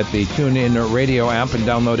at the TuneIn Radio app and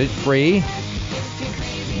download it free.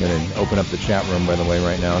 I'm going to open up the chat room, by the way,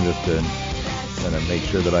 right now, just to kind of make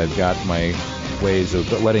sure that I've got my ways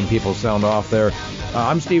of letting people sound off there.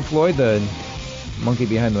 I'm Steve Floyd, the monkey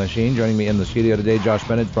behind the machine. Joining me in the studio today, Josh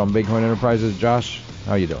Bennett from Bighorn Enterprises. Josh,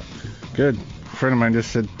 how you doing? Good. A friend of mine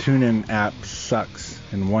just said TuneIn app sucks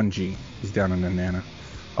in 1G. He's down in Nana.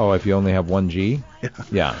 Oh, if you only have 1G?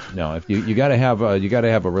 Yeah. No, if you got to have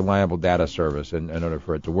a reliable data service in order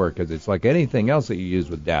for it to work, because it's like anything else that you use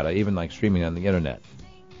with data, even like streaming on the internet.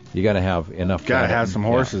 You got to have enough. Got to have some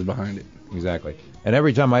horses behind it. Exactly. And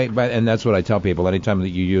every time and that's what I tell people, anytime that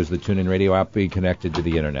you use the TuneIn Radio app, be connected to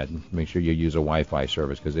the internet. Make sure you use a Wi-Fi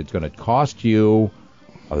service, because it's going to cost you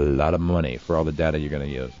a lot of money for all the data you're going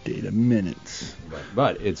to use. Data minutes.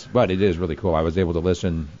 But it is really cool. I was able to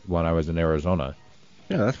listen when I was in Arizona.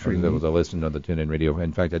 Yeah, that's pretty I was able to listen to the TuneIn Radio.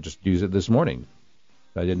 In fact, I just used it this morning.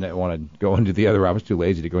 I didn't want to go into the other. I was too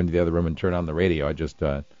lazy to go into the other room and turn on the radio. I just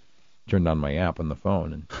turned on my app on the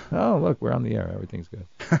phone, and look, we're on the air. Everything's good.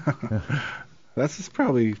 That's just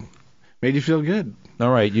probably made you feel good. All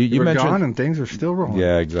right, you were mentioned gone and things are still rolling.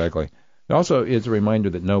 Yeah, exactly. Also, it's a reminder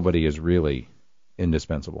that nobody is really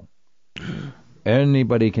indispensable.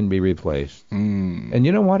 Anybody can be replaced. And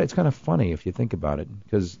you know what? It's kind of funny if you think about it,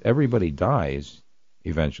 because everybody dies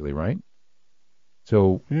eventually, right?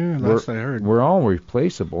 So yeah, last I heard, we're all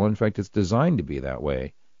replaceable. In fact, it's designed to be that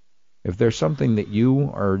way. If there's something that you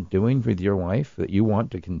are doing with your life that you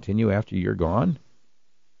want to continue after you're gone,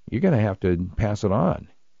 you're going to have to pass it on.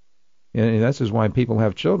 And this is why people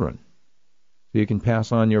have children. So you can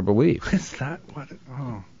pass on your belief. Is that what?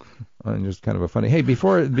 And just kind of a funny. Hey,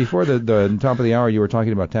 before the top of the hour, you were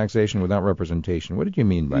talking about taxation without representation. What did you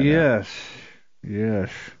mean by that? Yes.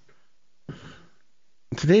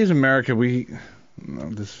 Today's America,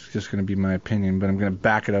 this is just going to be my opinion, but I'm going to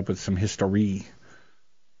back it up with some history.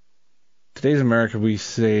 Today's America, we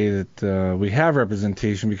say that we have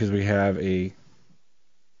representation because we have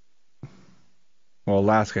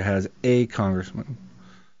Alaska has a congressman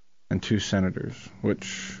and 2 senators,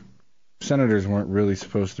 which senators weren't really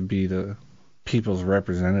supposed to be the people's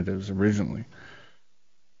representatives originally.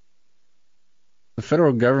 The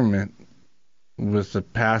federal government, with the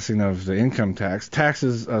passing of the income tax,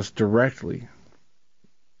 taxes us directly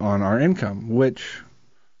on our income, which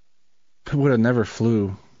would have never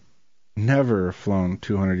flown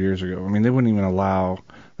 200 years ago. I mean, they wouldn't even allow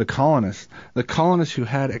the colonists who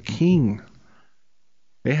had a king,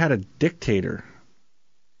 they had a dictator.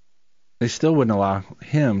 They still wouldn't allow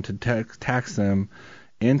him to tax them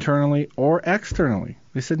internally or externally.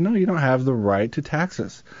 They said, no, you don't have the right to tax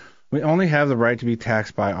us. We only have the right to be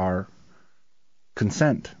taxed by our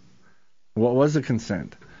consent. What was the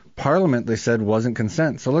consent? Parliament, they said, wasn't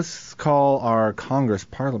consent. So let's call our Congress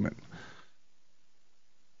Parliament,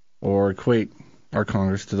 or equate our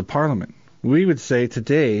Congress to the Parliament. We would say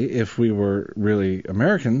today, if we were really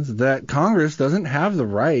Americans, that Congress doesn't have the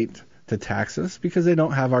right to tax us because they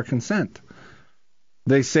don't have our consent.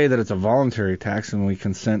 They say that it's a voluntary tax and we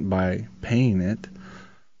consent by paying it,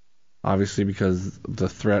 obviously because the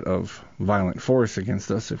threat of violent force against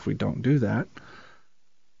us if we don't do that.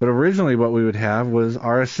 But originally what we would have was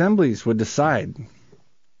our assemblies would decide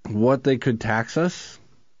what they could tax us,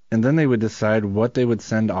 and then they would decide what they would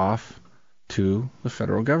send off to the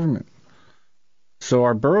federal government. So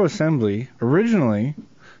our borough assembly, originally,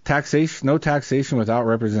 no taxation without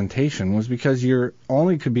representation, was because you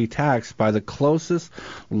only could be taxed by the closest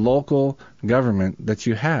local government that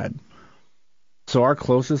you had. So our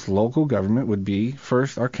closest local government would be,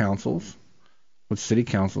 first, our councils, with city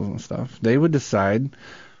councils and stuff. They would decide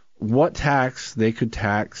what tax they could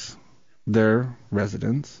tax their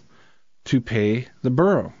residents to pay the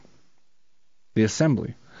borough, the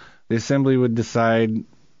assembly. The assembly would decide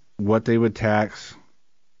what they would tax,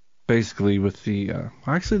 basically with I'm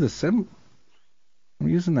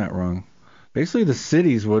using that wrong. Basically the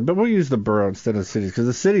cities would, but we'll use the borough instead of the cities, because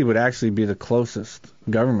the city would actually be the closest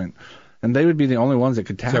government, and they would be the only ones that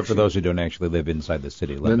could tax Except for those who don't actually live inside the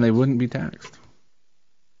city limits. Then they wouldn't be taxed.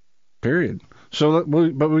 Period. So,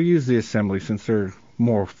 but we'll use the assembly since they're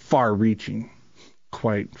more far-reaching,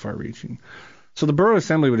 quite far-reaching. So the borough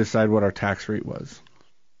assembly would decide what our tax rate was.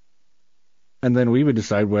 And then we would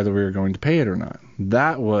decide whether we were going to pay it or not.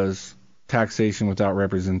 That was taxation without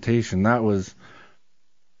representation. That was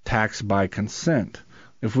tax by consent.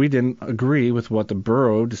 If we didn't agree with what the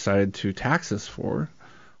borough decided to tax us for,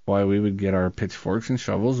 why, we would get our pitchforks and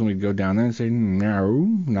shovels and we'd go down there and say, no,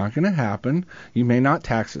 not going to happen. You may not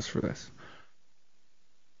tax us for this.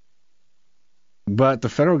 But the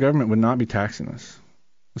federal government would not be taxing us.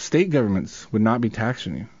 The state governments would not be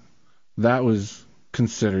taxing you. That was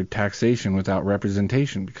considered taxation without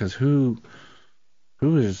representation, because who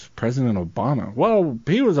is President Obama? Well,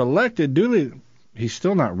 he was elected duly. He's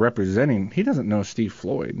still not representing. He doesn't know Steve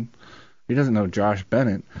Floyd. He doesn't know Josh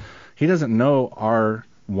Bennett. He doesn't know our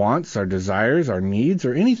wants, our desires, our needs,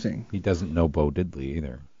 or anything. He doesn't know Bo Diddley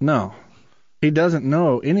either. No. He doesn't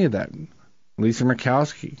know any of that. Lisa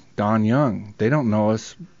Murkowski, Don Young, they don't know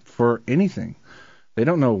us for anything. They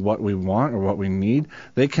don't know what we want or what we need.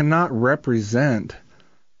 They cannot represent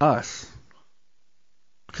us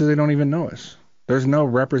because they don't even know us. There's no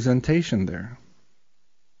representation there.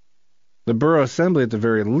 The borough assembly, at the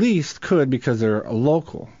very least, could, because they're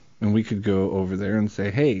local, and we could go over there and say,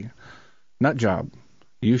 hey, nut job,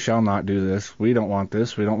 you shall not do this. We don't want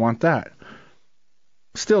this. We don't want that.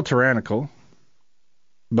 Still tyrannical,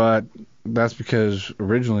 but that's because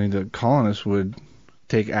originally the colonists would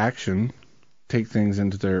take action, take things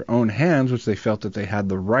into their own hands, which they felt that they had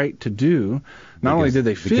the right to do. Not only did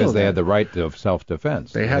they feel because they that, had the right of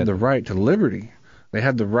self-defense. They had the right to liberty. They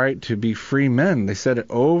had the right to be free men. They said it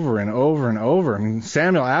over and over and over. I mean,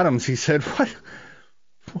 Samuel Adams, he said,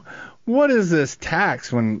 what is this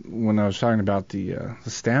tax? When I was talking about the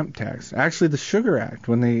stamp tax, actually the Sugar Act,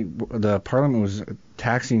 when the Parliament was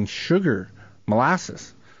taxing sugar,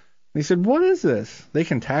 molasses, he said, what is this? They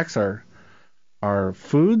can tax our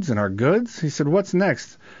foods and our goods. He said, what's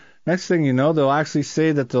next? Next thing you know, they'll actually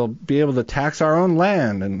say that they'll be able to tax our own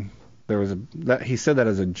land. And there was he said that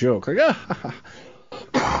as a joke, like,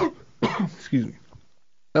 excuse me,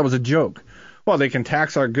 that was a joke. Well, they can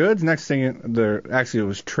tax our goods. Next thing, actually it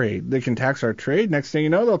was trade. They can tax our trade. Next thing you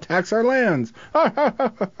know, they'll tax our lands.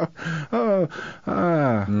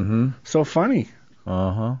 So funny.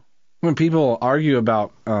 When people argue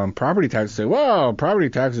about property taxes, say, "Well, property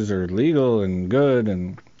taxes are legal and good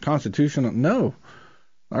and constitutional." No,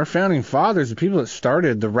 our founding fathers, the people that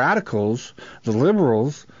started, the radicals, the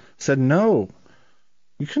liberals, said no.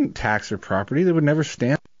 You couldn't tax their property; they would never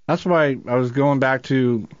stand. That's why I was going back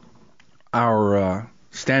to our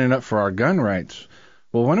standing up for our gun rights.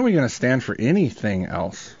 Well, when are we going to stand for anything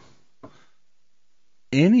else?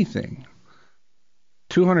 Anything.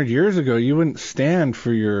 200 years ago, you wouldn't stand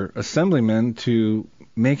for your assemblymen to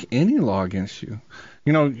make any law against you.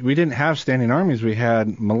 You know, we didn't have standing armies. We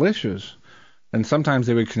had militias. And sometimes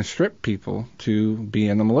they would conscript people to be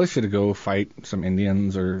in the militia to go fight some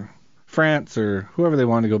Indians or France or whoever they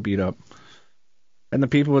wanted to go beat up. And the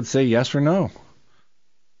people would say yes or no.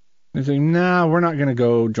 They'd say, "Nah, we're not going to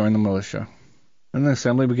go join the militia." And the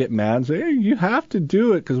assembly would get mad and say, "Hey, you have to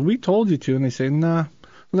do it because we told you to." And they say, "Nah."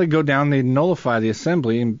 They go down, they nullify the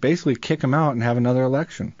assembly and basically kick them out and have another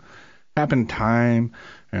election. Happened time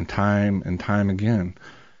and time and time again.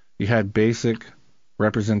 You had basic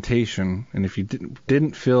representation, and if you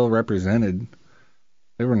didn't feel represented,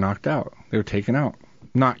 they were knocked out. They were taken out.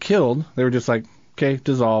 Not killed. They were just like, okay,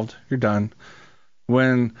 dissolved. You're done.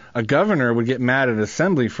 When a governor would get mad at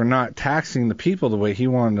assembly for not taxing the people the way he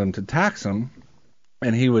wanted them to tax them,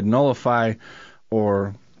 and he would nullify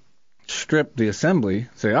or strip the assembly,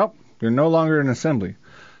 say, "Oh, you're no longer an assembly."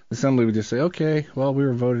 The assembly would just say, "Okay, well, we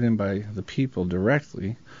were voted in by the people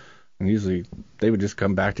directly." And usually they would just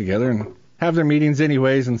come back together and have their meetings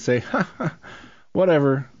anyways and say, "Ha,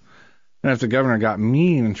 whatever." And if the governor got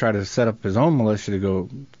mean and tried to set up his own militia to go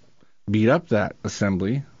beat up that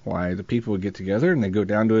assembly, why, the people would get together and they'd go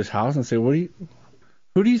down to his house and say, who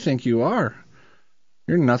do you think you are?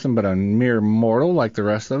 You're nothing but a mere mortal like the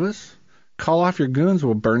rest of us. Call off your goons,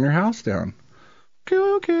 we'll burn your house down.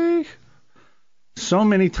 Okay. So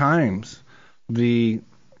many times the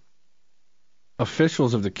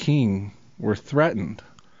officials of the king were threatened.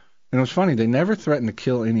 And it was funny, they never threatened to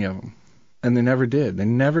kill any of them. And they never did. They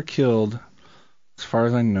never killed, as far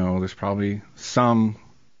as I know, there's probably some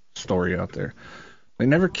story out there. They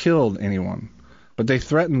never killed anyone. But they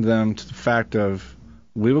threatened them to the fact of,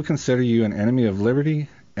 "We will consider you an enemy of liberty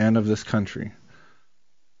and of this country."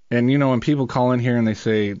 And, you know, when people call in here and they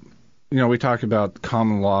say, you know, we talk about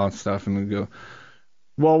common law and stuff, and we go,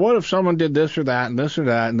 "Well, what if someone did this or that and this or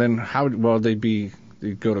that?" And then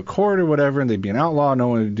they'd go to court or whatever, and they'd be an outlaw. No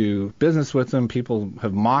one would do business with them. People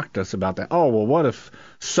have mocked us about that. "Oh, well, what if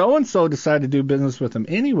so-and-so decided to do business with them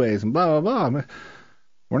anyways?" And blah, blah, blah.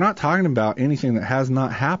 We're not talking about anything that has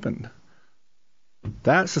not happened.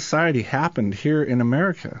 That society happened here in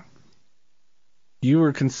America. You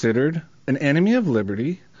were considered an enemy of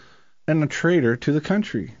liberty and a traitor to the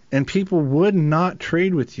country. And people would not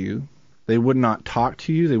trade with you. They would not talk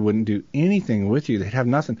to you. They wouldn't do anything with you. They'd have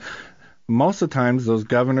nothing. Most of the times, those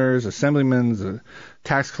governors, assemblymen, the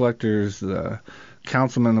tax collectors, the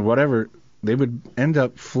councilmen, or whatever, they would end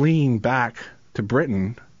up fleeing back to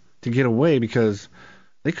Britain to get away because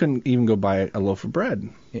they couldn't even go buy a loaf of bread.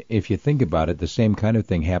 If you think about it, the same kind of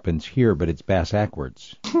thing happens here, but it's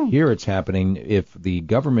backwards. Here it's happening if the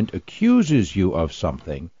government accuses you of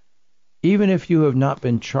something, even if you have not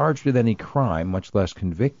been charged with any crime, much less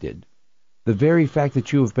convicted, the very fact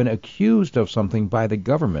that you have been accused of something by the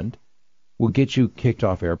government will get you kicked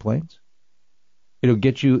off airplanes. It'll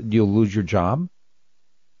get you'll lose your job.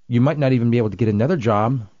 You might not even be able to get another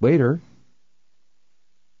job later.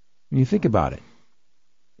 When you think about it.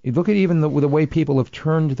 You look at even the way people have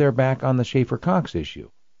turned their back on the Schaefer-Cox issue.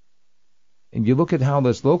 And you look at how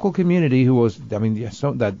this local community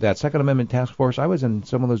that Second Amendment task force, I was in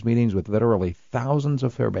some of those meetings with literally thousands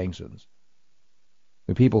of Fairbanksons.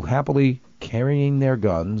 The people happily carrying their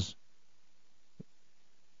guns.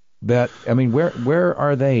 Where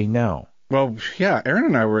are they now? Well, yeah, Aaron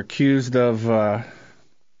and I were accused of,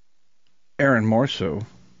 Aaron more so.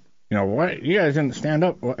 You know, why you guys didn't stand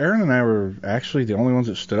up? Well, Aaron and I were actually the only ones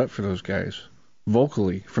that stood up for those guys,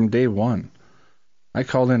 vocally, from day one. I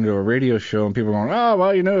called into a radio show and people were going, "Oh,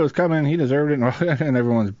 well, you know it was coming, he deserved it," and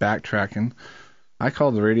everyone's backtracking. I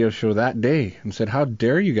called the radio show that day and said, "How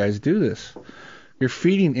dare you guys do this? You're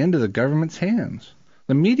feeding into the government's hands.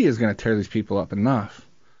 The media is going to tear these people up enough.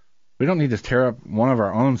 We don't need to tear up one of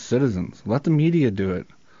our own citizens. Let the media do it.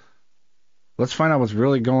 Let's find out what's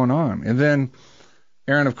really going on." And then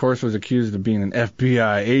Aaron, of course, was accused of being an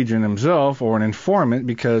FBI agent himself or an informant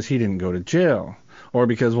because he didn't go to jail. Or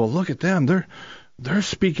because, well, look at them. they're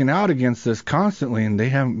speaking out against this constantly, and they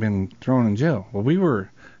haven't been thrown in jail. Well, we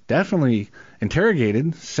were definitely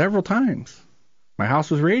interrogated several times. My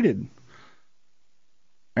house was raided.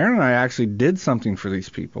 Aaron and I actually did something for these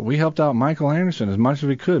people. We helped out Michael Anderson as much as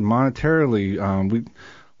we could monetarily.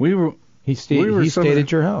 He stayed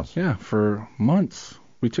at your house. Yeah, for months.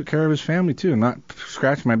 We took care of his family too. I'm not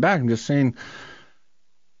scratching my back. I'm just saying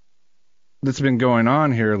that's been going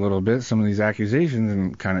on here a little bit. Some of these accusations,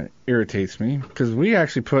 and kind of irritates me because we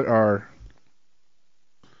actually put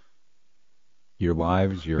your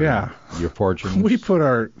lives, your fortunes. We put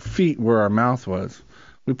our feet where our mouth was.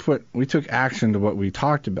 We took action to what we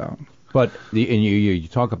talked about. But you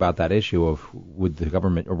talk about that issue of would the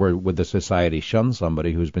government or would the society shun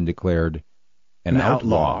somebody who's been declared an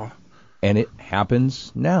outlaw? And it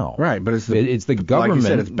happens now. Right, but it's the government. Like you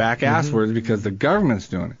said, it's back-ass words because the government's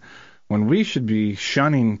doing it. When we should be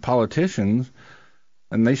shunning politicians,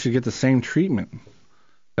 and they should get the same treatment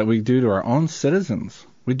that we do to our own citizens.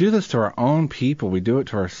 We do this to our own people. We do it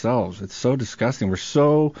to ourselves. It's so disgusting. We're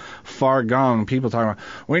so far gone. People talking about,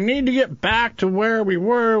 we need to get back to where we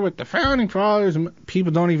were with the Founding Fathers.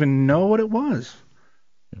 People don't even know what it was.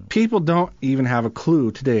 People don't even have a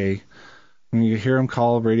clue today. When you hear them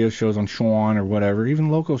call radio shows on Schwann or whatever, even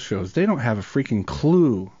local shows, they don't have a freaking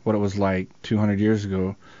clue what it was like 200 years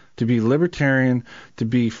ago to be libertarian, to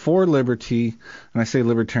be for liberty, and I say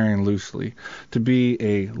libertarian loosely, to be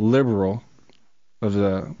a liberal of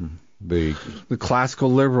the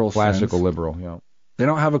classical liberal sense. Liberal, yeah. They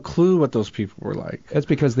don't have a clue what those people were like. That's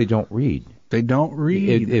because they don't read. They don't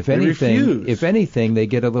read. If anything, they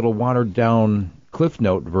get a little watered down Cliff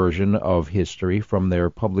Note version of history from their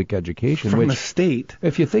public education. From the state.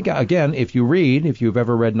 If you think, again, if you've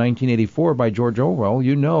ever read 1984 by George Orwell,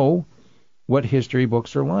 you know what history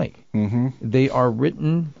books are like. Mm-hmm. They are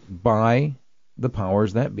written by the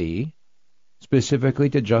powers that be, specifically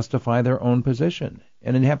to justify their own position.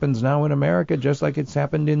 And it happens now in America just like it's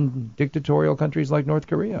happened in dictatorial countries like North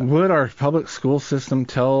Korea. Would our public school system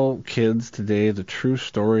tell kids today the true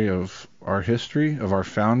story of our history, of our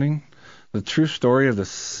founding? The true story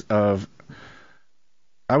of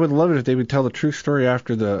I would love it if they would tell the true story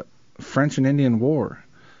after the French and Indian War,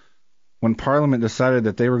 when Parliament decided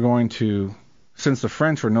that they were going to, since the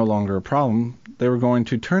French were no longer a problem, they were going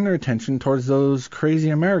to turn their attention towards those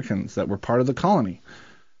crazy Americans that were part of the colony.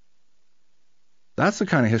 That's the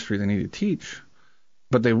kind of history they need to teach.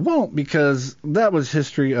 But they won't, because that was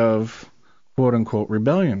history of quote-unquote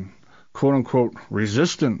rebellion, quote-unquote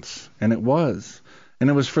resistance, and it was. And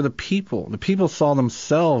it was for the people. The people saw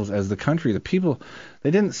themselves as the country. The people, they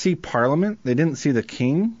didn't see Parliament. They didn't see the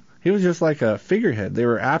king. He was just like a figurehead. They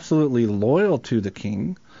were absolutely loyal to the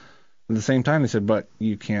king. At the same time, they said, but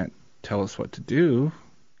you can't tell us what to do.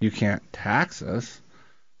 You can't tax us.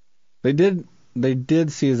 They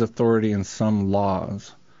did see his authority in some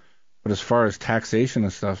laws. But as far as taxation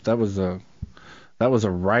and stuff, that was a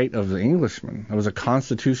right of the Englishman. That was a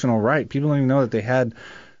constitutional right. People don't even know that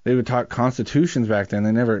they would talk constitutions back then.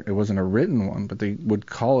 It wasn't a written one, but they would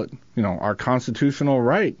call it, our constitutional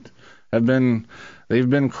right. They've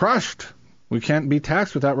been crushed. We can't be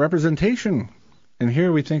taxed without representation. And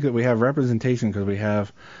here we think that we have representation because we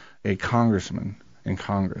have a congressman in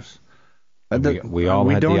Congress. We all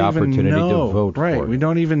had the opportunity to vote for it. We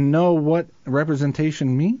don't even know what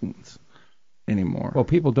representation means anymore. Well,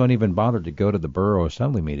 people don't even bother to go to the borough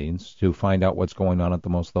assembly meetings to find out what's going on at the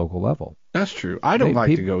most local level. That's true. I don't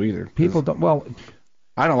like to go either. People don't. Well,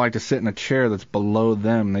 I don't like to sit in a chair that's below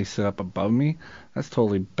them. They sit up above me. That's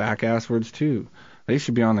totally back-ass words, too. They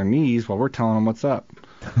should be on their knees while we're telling them what's up.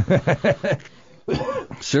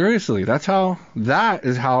 Seriously, that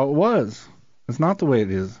is how it was. It's not the way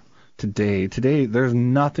it is today. Today, there's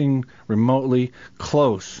nothing remotely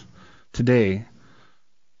close today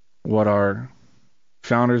what our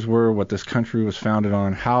founders were, what this country was founded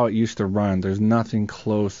on, how it used to run. There's nothing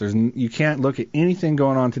close. You can't look at anything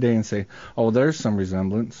going on today and say, oh, there's some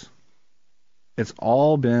resemblance. It's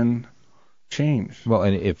all been changed. Well,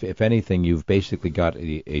 and if anything, you've basically got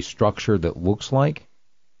a structure that looks like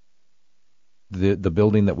the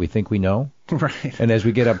building that we think we know. Right. And as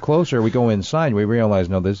we get up closer, we go inside, and we realize,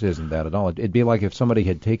 no, this isn't that at all. It'd be like if somebody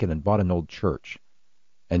had taken and bought an old church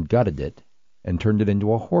and gutted it and turned it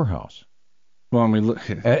into a whorehouse. Well, and we look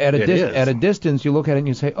at a distance, you look at it and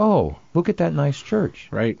you say, "Oh, look at that nice church."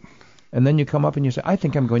 Right. And then you come up and you say, "I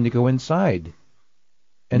think I'm going to go inside."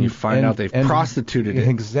 And you find out they've prostituted it.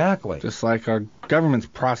 Exactly. Just like our government's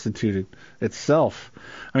prostituted itself.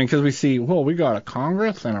 I mean, because we see, well, we got a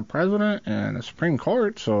Congress and a president and a Supreme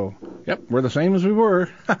Court, so, yep, we're the same as we were.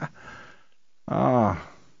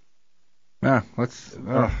 Yeah, let's.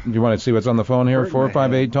 Do you want to see what's on the phone here?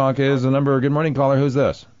 458 Talk is the number. Good morning, caller. Who's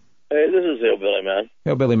this? Hey, this is Hillbilly Man.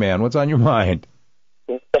 Hillbilly Man, what's on your mind?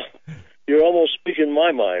 You're almost speaking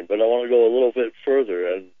my mind, but I want to go a little bit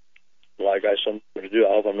further, and like I sometimes do, I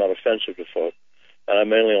hope I'm not offensive to folks, and I'm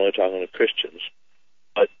mainly only talking to Christians.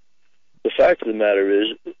 But the fact of the matter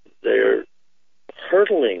is, they're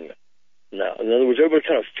hurtling now. In other words, everybody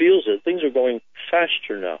kind of feels it. Things are going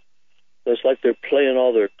faster now. It's like they're playing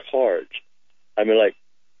all their cards. I mean, like,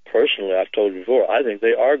 personally, I've told you before, I think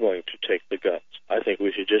they are going to take the guns. I think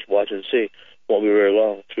we should just watch and see. Won't be very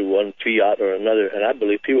long through one fiat or another, and I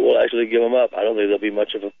believe people will actually give them up. I don't think there'll be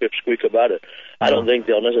much of a pipsqueak about it. I don't think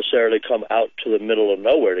they'll necessarily come out to the middle of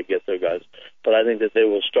nowhere to get their guns, but I think that they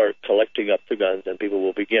will start collecting up the guns, and people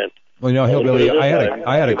will begin. Well, you know, Hillbilly,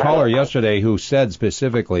 I had a caller yesterday who said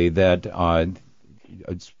specifically that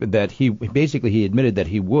he admitted that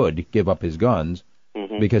he would give up his guns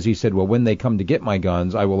because he said, well, when they come to get my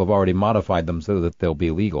guns, I will have already modified them so that they'll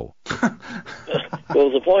be legal. Well,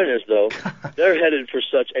 the point is, though, they're headed for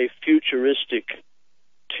such a futuristic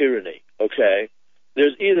tyranny, okay?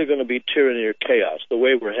 There's either going to be tyranny or chaos. The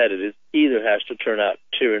way we're headed, it either has to turn out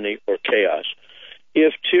tyranny or chaos.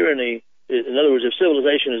 If tyranny, in other words, if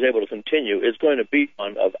civilization is able to continue, it's going to be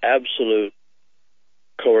one of absolute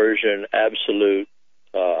coercion, absolute,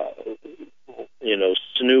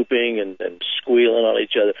 snooping and squealing on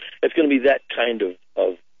each other. It's going to be that kind of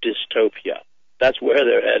dystopia. That's where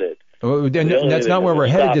they're headed. Well, that's not where we're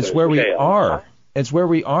headed. It's where we are. It's where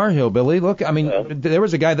we are, Hillbilly. Look, I mean, there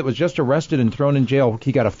was a guy that was just arrested and thrown in jail.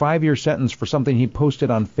 He got a 5-year sentence for something he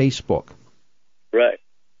posted on Facebook. Right.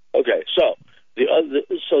 Okay. So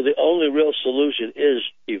the only real solution is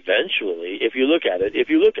eventually, if you look at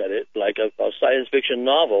it like a science fiction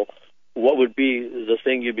novel, what would be the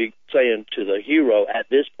thing you'd be saying to the hero at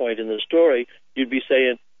this point in the story? You'd be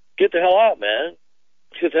saying, "Get the hell out, man."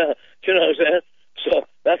 You know what I'm saying? So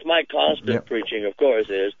that's my constant preaching, of course,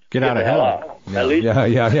 is get out of hell. At least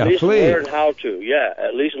please. learn how to. Yeah,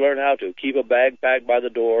 at least learn how to. Keep a bag packed by the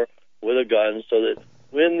door with a gun so that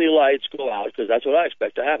when the lights go out, because that's what I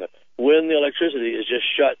expect to happen, when the electricity is just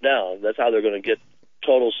shut down, that's how they're going to get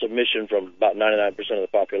total submission from about 99% of the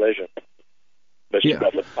population. Especially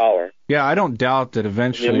public power. Yeah, I don't doubt that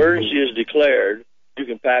eventually... The emergency is declared, you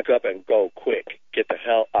can pack up and go quick. Get the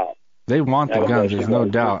hell out. They want the guns, there's no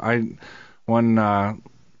doubt.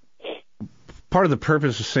 Part of the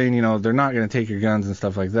purpose of saying, they're not going to take your guns and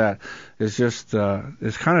stuff like that is just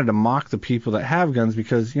is kind of to mock the people that have guns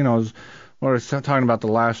because, as what I was talking about the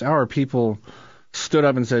last hour, people stood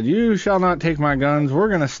up and said, "You shall not take my guns. We're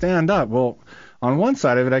going to stand up." Well, on one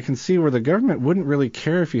side of it, I can see where the government wouldn't really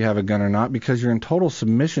care if you have a gun or not because you're in total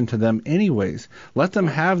submission to them anyways. Let them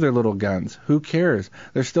have their little guns. Who cares?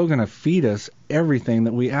 They're still going to feed us everything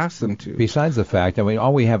that we ask them to. Besides the fact,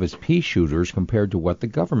 all we have is pea shooters compared to what the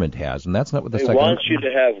government has, and that's not what the They want you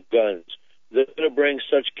to have guns. They're going to bring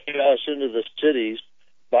such chaos into the cities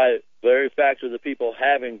by the very fact of the people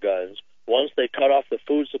having guns. Once they cut off the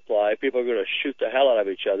food supply, people are going to shoot the hell out of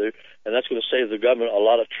each other, and that's going to save the government a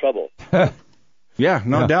lot of trouble. Yeah,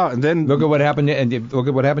 no doubt. And then look at what happened. And look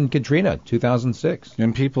at what happened in Katrina, 2006.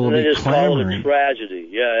 And people will be clamoring. Call it a tragedy.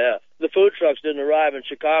 Yeah. The food trucks didn't arrive in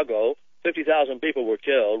Chicago. 50,000 people were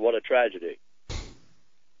killed. What a tragedy.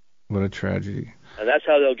 What a tragedy. And that's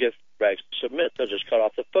how they'll get Fairbanks to submit. They'll just cut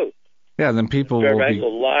off the food. Yeah, then people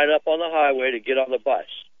will line up on the highway to get on the bus.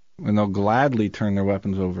 And they'll gladly turn their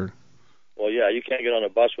weapons over. Well, yeah, you can't get on a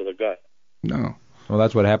bus with a gun. No. Well,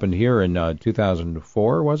 that's what happened here in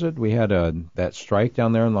 2004, was it? We had that strike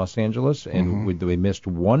down there in Los Angeles, and we missed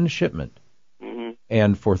one shipment. Mm-hmm.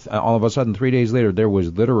 And for all of a sudden, 3 days later, there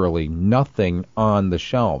was literally nothing on the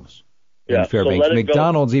shelves in Fairbanks. So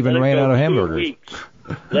McDonald's even ran out of hamburgers.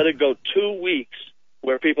 Let it go 2 weeks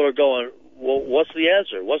where people are going, well, what's the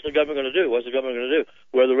answer? What's the government going to do? What's the government going to do?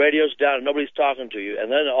 Where the radio's down and nobody's talking to you. And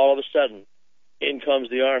then all of a sudden, in comes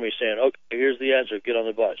the Army saying, okay, here's the answer. Get on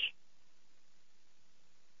the bus.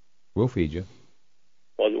 We'll feed you.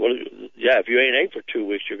 Well, if you ain't ate for 2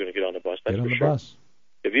 weeks, you're going to get on the bus. That's get on for the sure. Bus.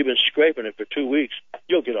 If you've been scraping it for 2 weeks,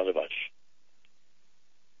 you'll get on the bus.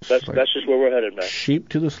 That's just where we're headed, man. Sheep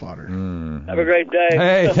to the slaughter. Mm-hmm. Have a great day.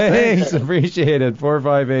 Hey, thanks. Appreciate it.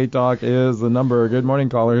 458 Talk is the number. Good morning,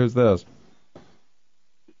 caller. Who's this?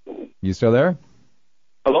 You still there?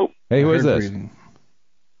 Hello? Hey, who is this?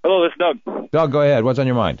 Hello, this is Doug. Doug, go ahead. What's on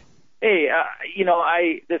your mind? Hey,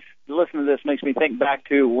 listening to this makes me think back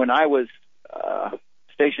to when I was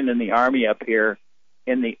stationed in the Army up here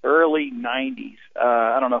in the early 90s.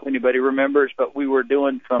 I don't know if anybody remembers, but we were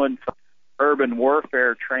doing some urban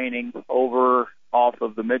warfare training over off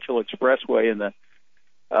of the Mitchell Expressway in the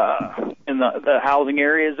in the housing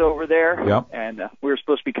areas over there. Yep. And we were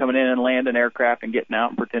supposed to be coming in and landing aircraft and getting out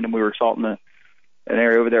and pretending we were assaulting an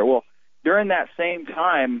area over there. Well, during that same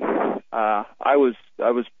time, I was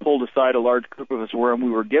pulled aside. A large group of us were, and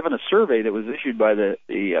we were given a survey that was issued by the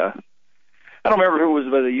I don't remember who it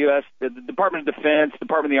was, by the U.S., the Department of Defense,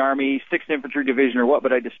 Department of the Army, 6th Infantry Division, or what.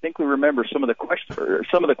 But I distinctly remember some of the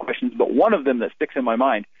questions. But one of them that sticks in my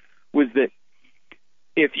mind was that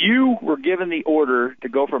if you were given the order to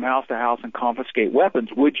go from house to house and confiscate weapons,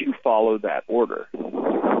 would you follow that order?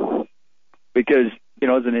 Because, you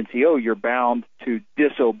know, as an NCO, you're bound to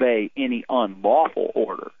disobey any unlawful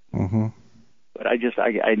order. Mm-hmm. But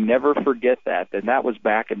I never forget that. And that was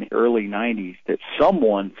back in the early 90s, that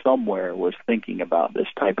someone somewhere was thinking about this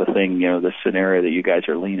type of thing, you know, this scenario that you guys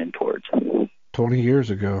are leaning towards. 20 years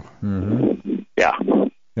ago. Mm-hmm. Yeah.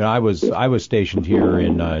 You know, I was stationed here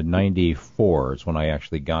in 94 is when I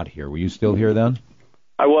actually got here. Were you still here then?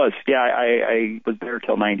 I was. Yeah, I was there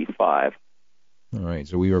till 95. All right,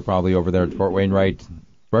 so we were probably over there at Fort Wainwright,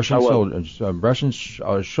 brushing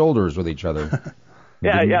shoulders with each other.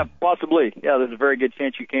 Yeah, possibly. Yeah, there's a very good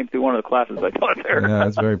chance you came through one of the classes I taught there. Yeah,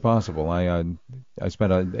 that's very possible. I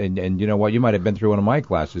spent and you know what? You might have been through one of my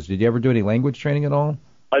classes. Did you ever do any language training at all?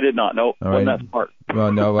 I did not. No, wasn't that smart.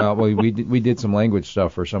 Well, no. Well, we did some language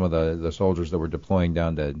stuff for some of the soldiers that were deploying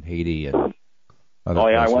down to Haiti and other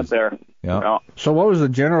places. I went there. Yeah. So what was the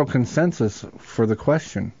general consensus for the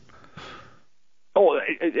question? Oh,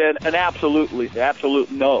 an absolute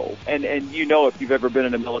no. And you know, if you've ever been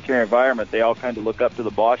in a military environment, they all kind of look up to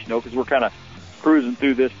the boss, you know, because we're kind of cruising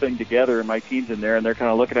through this thing together, and my team's in there, and they're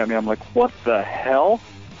kind of looking at me. I'm like, what the hell?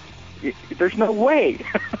 There's no way.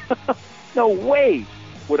 No way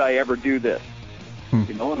would I ever do this.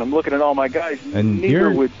 You know, and I'm looking at all my guys, and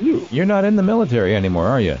neither would you. You're not in the military anymore,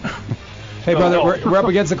 are you? Hey, brother, no. We're up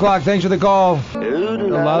against the clock. Thanks for the call.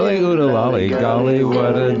 Oodalolly, oodalolly, golly,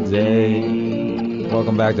 what a day.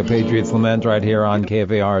 Welcome back to Patriot's Lament right here on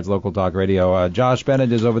KFAR. It's Local Talk Radio. Josh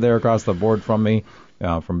Bennett is over there across the board from me,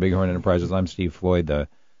 from Bighorn Enterprises. I'm Steve Floyd, the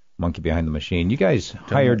monkey behind the machine. You guys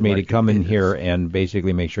hired me to come in here and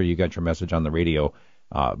basically make sure you got your message on the radio.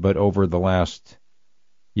 But over the last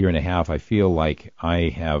year and a half, I feel like I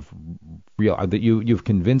have that you've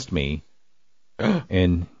convinced me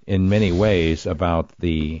in many ways about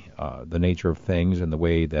the nature of things and the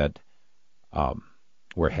way that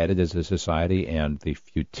we're headed as a society and the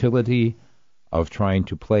futility of trying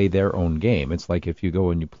to play their own game. It's like if you go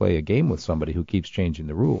and you play a game with somebody who keeps changing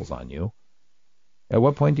the rules on you. At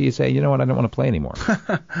what point do you say, you know what, I don't want to play anymore?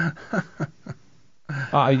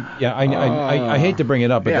 I hate to bring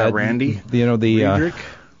it up, but yeah, Randy.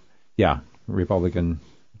 Republican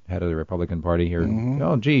head of the Republican Party here. Mm-hmm.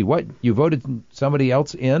 Oh, gee, what? You voted somebody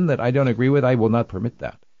else in that I don't agree with? I will not permit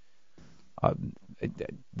that.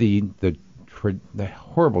 The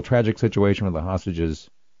horrible, tragic situation with the hostages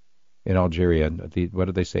in Algeria. What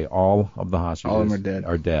did they say? All of the hostages all of them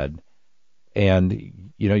are dead.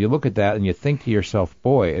 And, you know, you look at that and you think to yourself,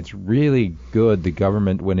 boy, it's really good the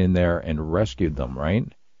government went in there and rescued them, right?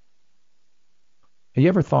 Have you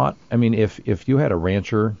ever thought, I mean, if you had a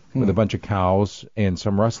rancher with a bunch of cows and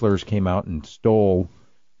some rustlers came out and stole,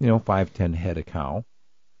 5-10 head of cow,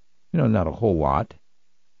 not a whole lot,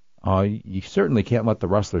 you certainly can't let the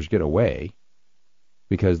rustlers get away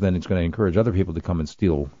because then it's going to encourage other people to come and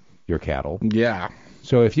steal your cattle. Yeah.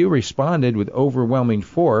 So if you responded with overwhelming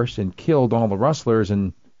force and killed all the rustlers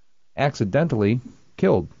and accidentally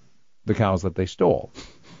killed the cows that they stole,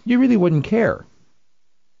 you really wouldn't care.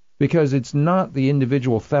 Because it's not the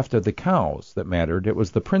individual theft of the cows that mattered. It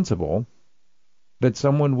was the principle that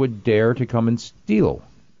someone would dare to come and steal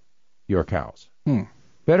your cows.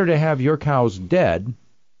 Better to have your cows dead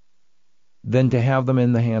than to have them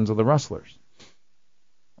in the hands of the rustlers.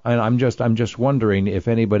 And I'm just wondering if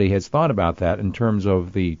anybody has thought about that in terms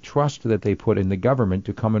of the trust that they put in the government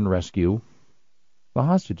to come and rescue the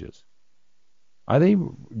hostages.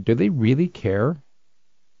 Do they really care?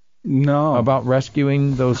 No. About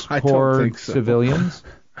rescuing those poor civilians?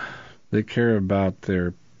 They care about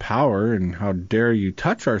their power and how dare you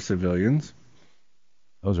touch our civilians.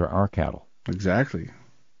 Those are our cattle. Exactly.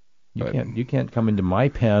 You can't come into my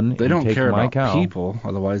pen and take my cow. They don't care about people,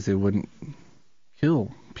 otherwise they wouldn't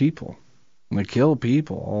kill people. And they kill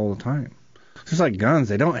people all the time. It's just like guns.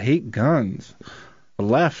 They don't hate guns. The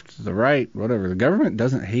left, the right, whatever. The government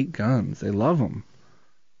doesn't hate guns. They love them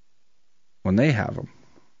when they have them.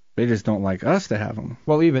 They just don't like us to have them.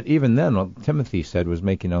 Well, even then, what Timothy said was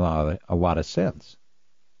making a lot of sense.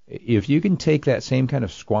 If you can take that same kind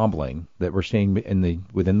of squabbling that we're seeing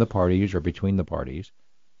within the parties or between the parties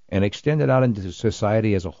and extend it out into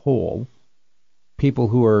society as a whole, people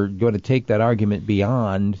who are going to take that argument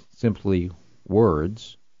beyond simply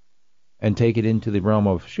words and take it into the realm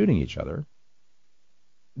of shooting each other,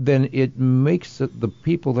 then it makes the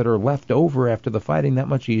people that are left over after the fighting that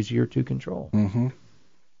much easier to control. Mm-hmm.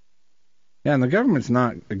 Yeah, and the government's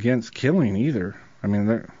not against killing either. I mean,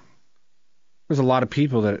 there's a lot of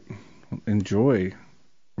people that enjoy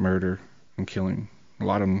murder and killing. A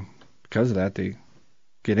lot of them, because of that, they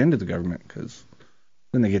get into the government because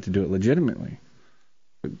then they get to do it legitimately.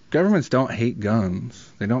 But governments don't hate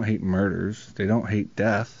guns. They don't hate murders. They don't hate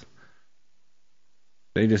death.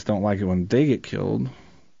 They just don't like it when they get killed.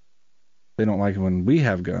 They don't like it when we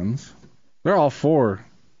have guns. They're all for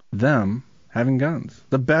them having guns.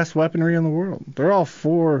 The best weaponry in the world. They're all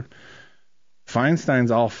for...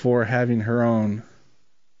 Feinstein's all for having her own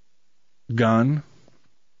gun,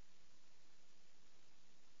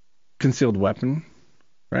 concealed weapon,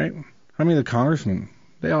 right? How many of the congressmen,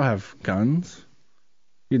 they all have guns.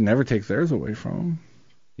 You'd never take theirs away from them.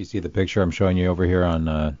 You see the picture I'm showing you over here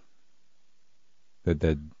on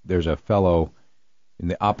that there's a fellow in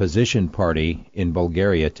the opposition party in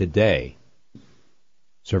Bulgaria today,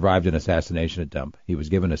 survived an assassination attempt. He was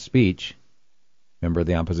given a speech, member of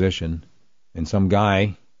the opposition, and some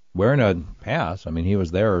guy wearing a pass, I mean, he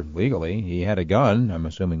was there legally. He had a gun, I'm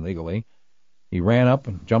assuming legally. He ran up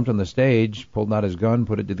and jumped on the stage, pulled out his gun,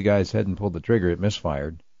 put it to the guy's head, and pulled the trigger. It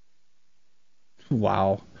misfired.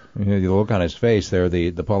 Wow. The look on his face there,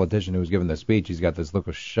 the politician who was giving the speech, he's got this look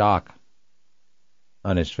of shock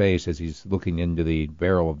on his face as he's looking into the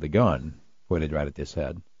barrel of the gun pointed right at his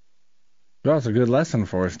head. Well, it's a good lesson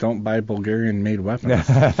for us. Don't buy Bulgarian-made weapons.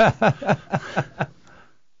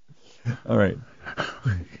 All right.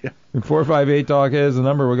 458 Talk is the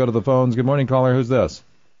number. We'll go to the phones. Good morning, caller. Who's this?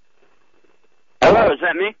 Hello, is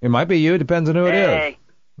that me? It might be you. Depends on who it is.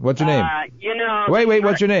 What's your name? Wait.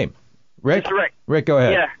 What's your name? Rick? It's Rick. Rick, go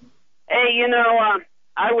ahead. Yeah. Hey,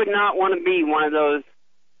 I would not want to be one of those.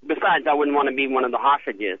 Besides, I wouldn't want to be one of the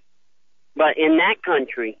hostages. But in that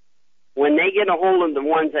country, when they get a hold of the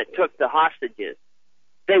ones that took the hostages,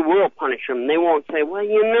 they will punish them. They won't say, well,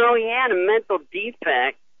 he had a mental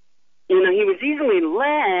defect. He was easily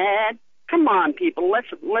led. Come on, people, let's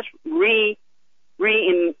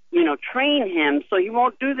train him so he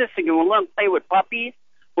won't do this again. We'll let him play with puppies.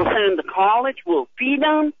 We'll send him to college. We'll feed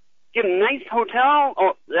him. Give him a nice hotel.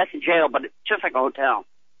 Oh, that's a jail, but it's just like a hotel.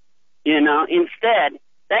 Instead,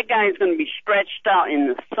 that guy is going to be stretched out in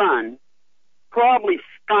the sun, probably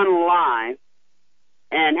scun alive,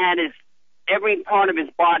 and had every part of his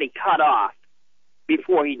body cut off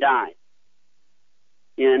before he died.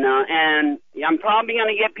 And I'm probably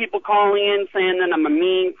going to get people calling in saying that I'm a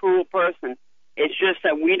mean, cruel person. It's just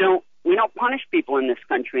that we don't punish people in this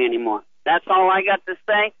country anymore. That's all I got to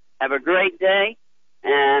say. Have a great day,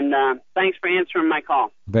 and thanks for answering my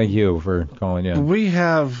call. Thank you for calling in. We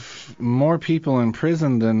have more people in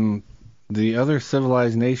prison than the other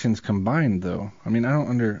civilized nations combined, though. I mean,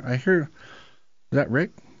 I hear... Is that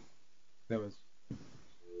Rick? That was...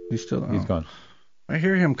 He's still... He's gone. I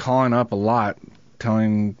hear him calling up a lot,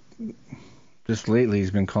 just lately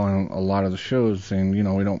he's been calling a lot of the shows saying,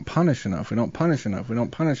 we don't punish enough, we don't punish enough.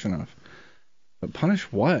 But punish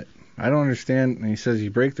what? I don't understand. And he says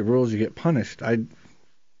you break the rules, you get punished. I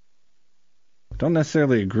don't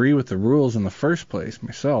necessarily agree with the rules in the first place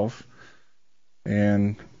myself.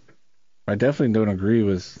 And I definitely don't agree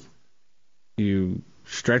with you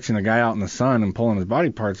stretching a guy out in the sun and pulling his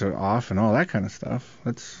body parts off and all that kind of stuff.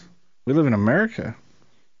 We live in America.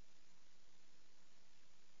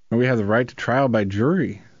 And we have the right to trial by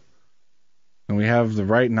jury. And we have the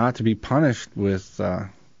right not to be punished with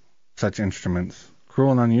such instruments.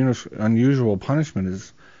 Cruel and unusual punishment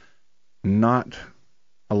is not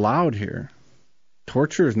allowed here.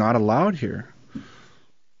 Torture is not allowed here.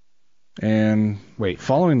 And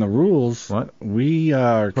following the rules, what? We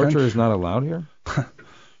are... Torture is not allowed here?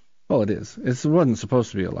 Well, it is. It wasn't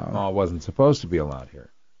supposed to be allowed. Oh, it wasn't supposed to be allowed here.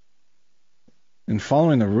 And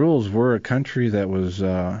following the rules, we're a country that was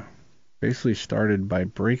basically started by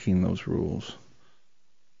breaking those rules.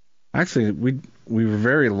 Actually, we were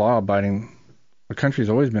very law-abiding. The country's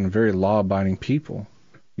always been a very law-abiding people.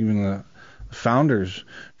 Even the founders,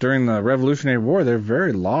 during the Revolutionary War, they're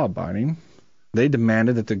very law-abiding. They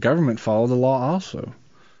demanded that the government follow the law also.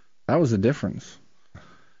 That was the difference.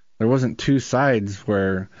 There wasn't two sides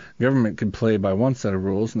where government could play by one set of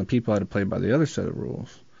rules and the people had to play by the other set of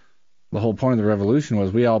rules. The whole point of the revolution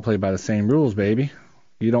was we all play by the same rules, baby.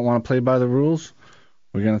 You don't want to play by the rules?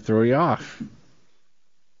 We're going to throw you off.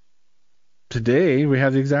 Today, we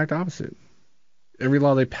have the exact opposite. Every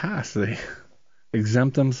law they pass, they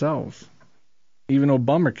exempt themselves. Even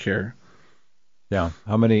Obamacare. Yeah.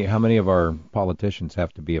 How many of our politicians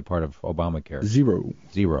have to be a part of Obamacare? Zero.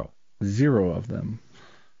 Zero Of them.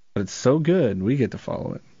 But it's so good, we get to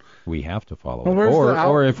follow it. We have to follow Well, it.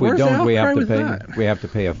 Or if we where's the don't, we have outcry to with pay. that? We have to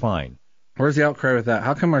pay a fine. Where's the outcry with that?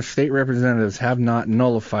 How come our state representatives have not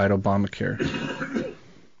nullified Obamacare?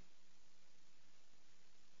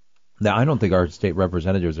 Now, I don't think our state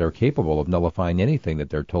representatives are capable of nullifying anything that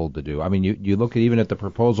they're told to do. I mean, you look at even at the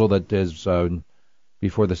proposal that is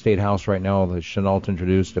before the State House right now that Chenault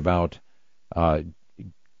introduced about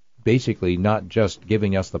basically not just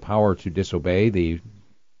giving us the power to disobey the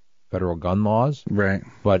federal gun laws, right,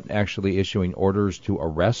 but actually issuing orders to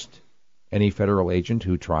arrest any federal agent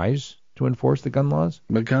who tries to enforce the gun laws.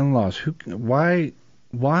 But gun laws, why?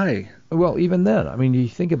 Well, even then, I mean, you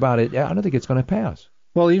think about it, I don't think it's going to pass.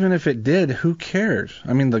 Well, even if it did, who cares?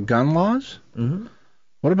 I mean, the gun laws? Mm-hmm.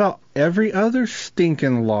 What about every other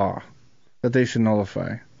stinking law that they should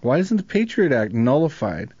nullify? Why isn't the Patriot Act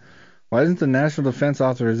nullified? Why isn't the National Defense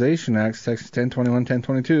Authorization Act, Sections 1021,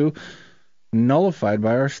 1022, nullified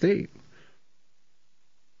by our state?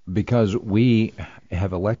 Because we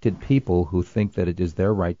have elected people who think that it is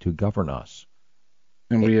their right to govern us.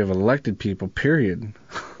 And we have elected people, period.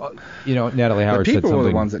 You know, Natalie Howard said something were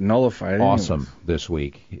the ones that nullified it. awesome this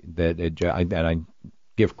week. And I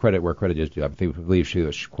give credit where credit is due. I believe she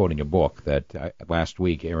was quoting a book that last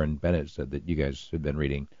week Aaron Bennett said that you guys had been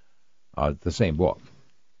reading the same book.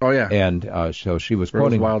 Oh, yeah. And so she was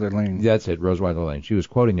quoting Rose Wilder Lane. That's it, Rose Wilder Lane. She was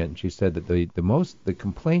quoting it, and she said that the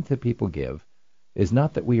complaint that people give is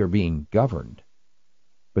not that we are being governed,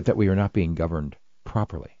 but that we are not being governed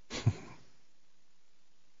properly.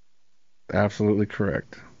 Absolutely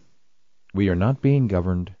correct. We are not being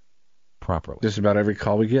governed properly. Just about every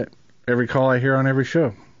call we get. Every call I hear on every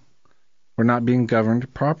show. We're not being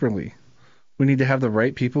governed properly. We need to have the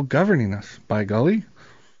right people governing us, by golly.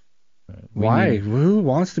 Why? Who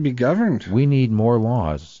wants to be governed? We need more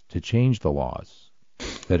laws to change the laws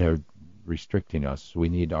that are restricting us. We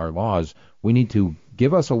need our laws. We need to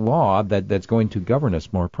give us a law that's going to govern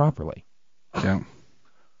us more properly. Yeah.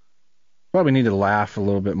 Probably need to laugh a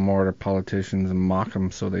little bit more at politicians and mock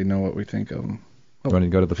them so they know what we think of them. You want to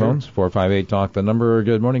go to the phones? 458-TALK, the number.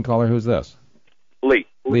 Good morning, caller. Who's this? Lee.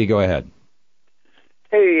 Lee, go ahead.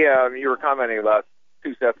 Hey, you were commenting about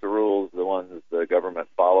two sets of rules, the ones the government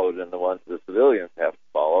followed and the ones the civilians have to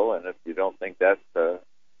follow. And if you don't think that's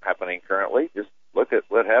happening currently, just look at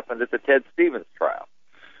what happened at the Ted Stevens trial.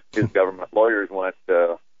 His government lawyers went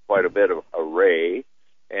quite a bit of array.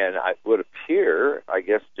 And it would appear, I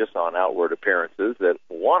guess, just on outward appearances, that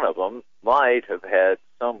one of them might have had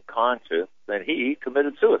some conscience and he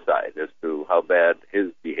committed suicide as to how bad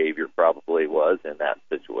his behavior probably was in that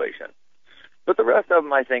situation. But the rest of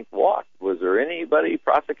them, I think, walked. Was there anybody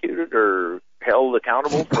prosecuted or held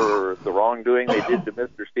accountable for the wrongdoing they did to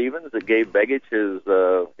Mr. Stevens that gave Begich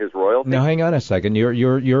his royalty? Now, hang on a second.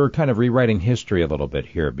 You're kind of rewriting history a little bit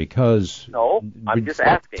here because... No, I'm just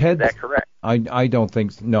asking. Is that correct? I don't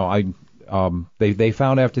think so. No. They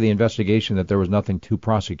found after the investigation that there was nothing to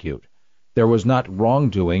prosecute. There was not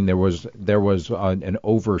wrongdoing. There was an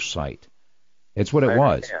oversight. It's what it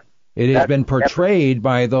was. It has been portrayed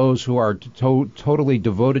by those who are totally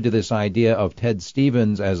devoted to this idea of Ted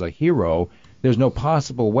Stevens as a hero. There's no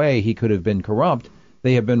possible way he could have been corrupt.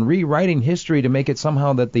 They have been rewriting history to make it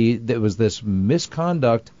somehow that there was this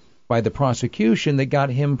misconduct by the prosecution that got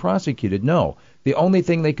him prosecuted. No. The only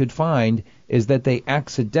thing they could find is that they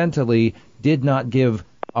accidentally did not give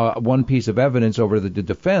one piece of evidence over to the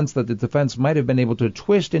defense that the defense might have been able to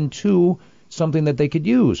twist into something that they could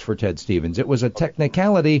use for Ted Stevens. It was a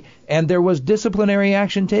technicality, and there was disciplinary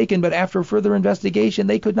action taken, but after further investigation,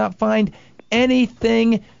 they could not find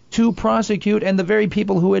anything to prosecute, and the very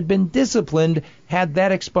people who had been disciplined had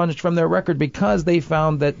that expunged from their record because they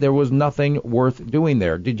found that there was nothing worth doing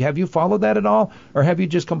there. Have you followed that at all, or have you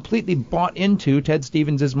just completely bought into Ted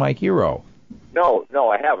Stevens is my hero? No,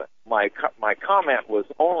 I haven't. My comment was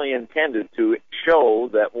only intended to show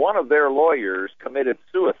that one of their lawyers committed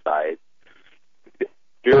suicide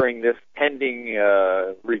during this pending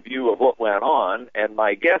review of what went on, and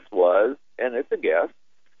my guess was, and it's a guess,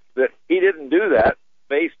 that he didn't do that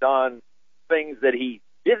based on things that he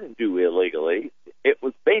didn't do illegally. It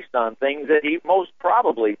was based on things that he most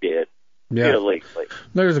probably did illegally.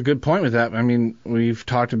 There's a good point with that. I mean, we've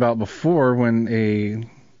talked about before when a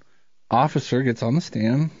officer gets on the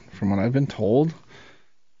stand, from what I've been told,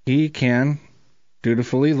 he can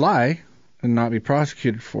dutifully lie and not be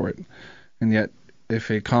prosecuted for it. And yet, if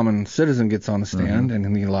a common citizen gets on the stand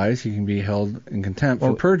and he lies, he can be held in contempt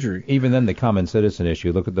for perjury. Even then, the common citizen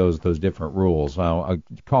issue, look at those different rules.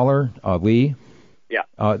 Caller, Lee?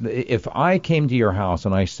 Yeah. If I came to your house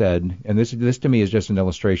and I said, and this to me is just an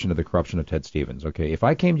illustration of the corruption of Ted Stevens, okay? If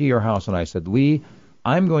I came to your house and I said, Lee,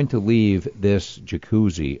 I'm going to leave this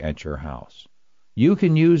jacuzzi at your house. You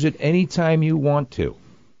can use it anytime you want to.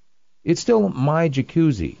 It's still my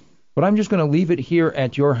jacuzzi, but I'm just going to leave it here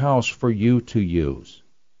at your house for you to use.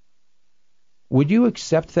 Would you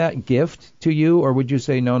accept that gift to you, or would you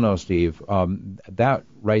say, no, Steve, that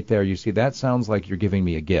right there, you see, that sounds like you're giving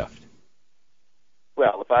me a gift?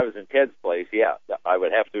 Well, if I was in Ted's place, yeah, I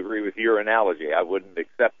would have to agree with your analogy. I wouldn't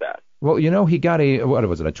accept that. Well, he got a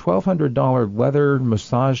 $1,200 leather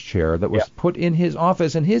massage chair that was put in his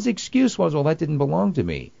office, and his excuse was, well, that didn't belong to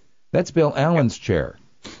me. That's Bill Allen's chair.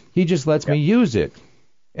 He just lets me use it,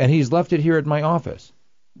 and he's left it here at my office.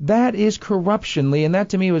 That is corruption, Lee, and that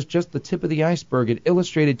to me was just the tip of the iceberg. It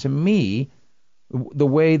illustrated to me the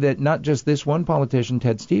way that not just this one politician,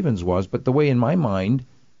 Ted Stevens, was, but the way in my mind,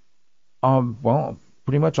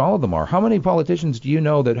 pretty much all of them are. How many politicians do you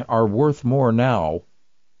know that are worth more now,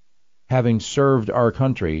 having served our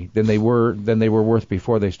country, than they were worth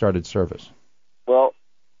before they started service? Well,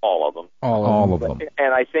 all of them. All of them.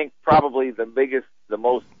 And I think probably the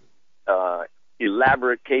most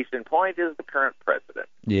elaborate case in point is the current president.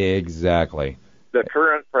 Yeah, exactly. The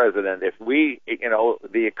current president, if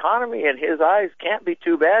the economy in his eyes can't be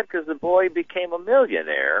too bad because the boy became a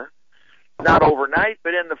millionaire. Not overnight,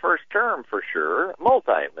 but in the first term for sure,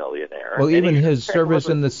 multi-millionaire. Well, even his service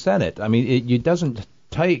in the Senate. I mean, it doesn't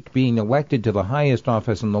take being elected to the highest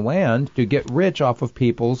office in the land to get rich off of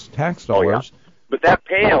people's tax dollars. Oh, yeah. But that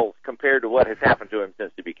pales compared to what has happened to him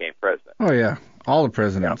since he became president. Oh, yeah. All the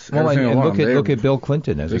presidents. Yeah. Well, and look at Bill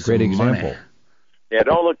Clinton as a great example. Money. Yeah,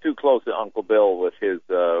 don't look too close to Uncle Bill with his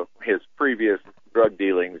previous drug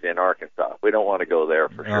dealings in Arkansas. We don't want to go there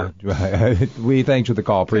for sure. Thanks for the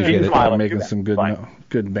call. Appreciate it. Making some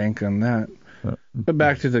good bank on that. But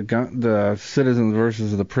back to the citizens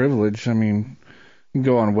versus the privilege. I mean, you can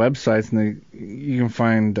go on websites and you can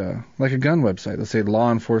find like a gun website. Let's say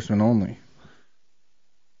law enforcement only.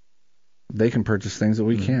 They can purchase things that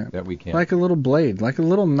we can't. That we can't. Like a little blade, like a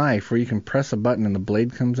little knife where you can press a button and the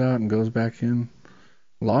blade comes out and goes back in.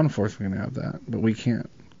 Law enforcement can have that, but we can't.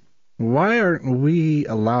 Why aren't we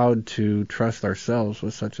allowed to trust ourselves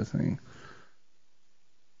with such a thing?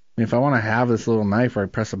 If I want to have this little knife where I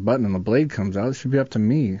press a button and the blade comes out, it should be up to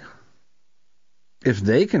me. If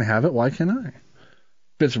they can have it, why can't I?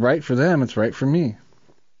 If it's right for them, it's right for me.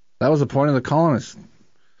 That was the point of the colonists.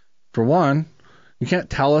 For one, you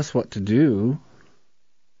can't tell us what to do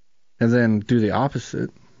and then do the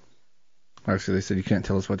opposite. Actually, they said you can't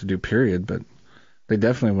tell us what to do, period, but they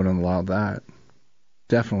definitely wouldn't allow that.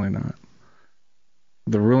 Definitely not.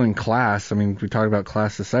 The ruling class, I mean, we talk about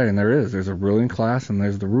class society, and there's a ruling class and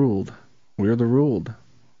there's the ruled. We're the ruled.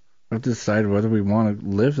 We have to decide whether we want to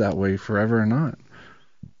live that way forever or not.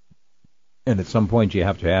 And at some point you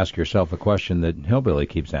have to ask yourself a question that Hillbilly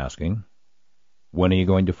keeps asking. When are you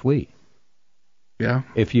going to flee? Yeah.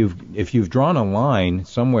 If you've drawn a line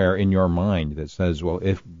somewhere in your mind that says, well,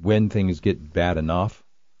 when things get bad enough,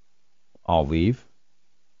 I'll leave.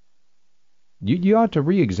 You ought to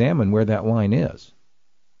re-examine where that line is.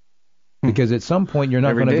 Because at some point you're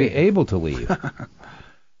not going to be able to leave.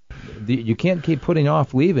 You can't keep putting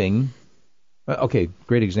off leaving. Okay,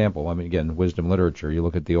 great example. I mean, again, wisdom literature. You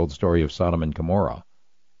look at the old story of Sodom and Gomorrah,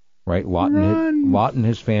 right? Lot and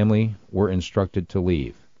his family were instructed to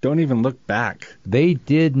leave. Don't even look back. They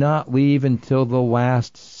did not leave until the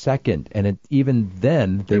last second, and even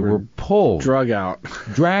then they were pulled, dragged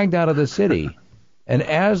out of the city. And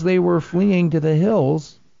as they were fleeing to the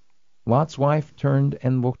hills, Lot's wife turned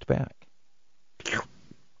and looked back.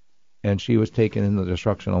 And she was taken into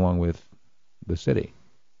destruction along with the city.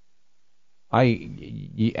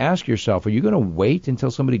 You ask yourself, are you going to wait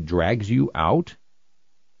until somebody drags you out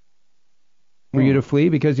for you to flee?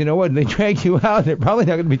 Because you know what? When they drag you out, they're probably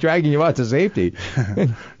not going to be dragging you out to safety.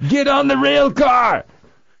 Get on the rail car!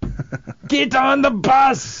 Get on the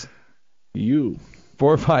bus!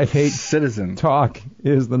 458 citizen talk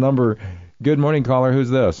is the number. Good morning, caller. Who's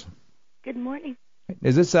this? Good morning.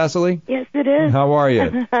 Is this Cecily? Yes, it is. How are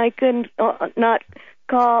you? I couldn't not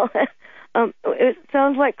call. It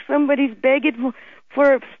sounds like somebody's begging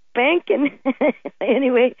for a spanking.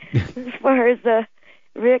 Anyway, as far as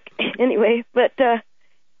Rick, anyway, but a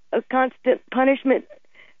constant punishment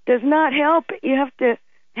does not help. You have to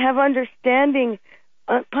have understanding.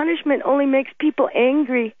 Punishment only makes people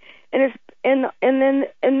angry, and then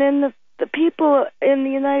the people in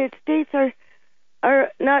the United States are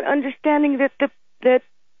not understanding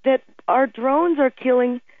that our drones are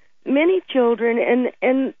killing many children,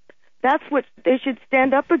 and that's what they should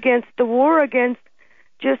stand up against, the war against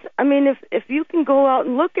just, I mean, if you can go out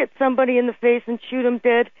and look at somebody in the face and shoot them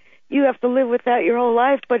dead, you have to live with that your whole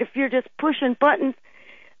life. But if you're just pushing buttons,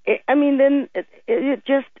 then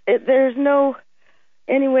there's no,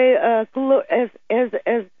 anyway, as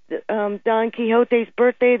Don Quixote's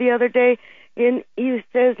birthday the other day, and he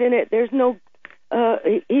says in it, there's no,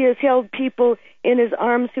 he has held people in his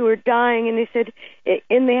arms who are dying, and he said,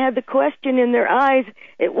 and they had the question in their eyes,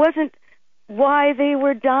 it wasn't why they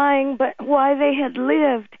were dying, but why they had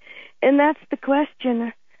lived, and that's the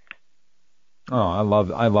question. Oh,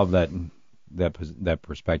 I love that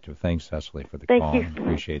perspective. Thanks, Cecily, for the call. Thank you.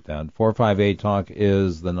 Appreciate that. 458 Talk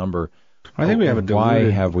is the number. I think we have a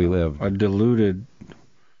why have we lived? A diluted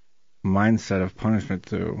mindset of punishment,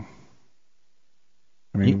 too.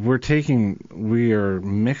 I mean, we are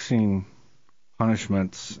mixing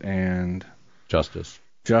punishments and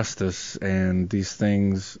justice and these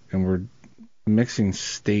things, and we're mixing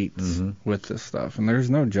states with this stuff. And there's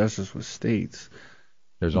no justice with states.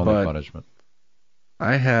 There's only punishment.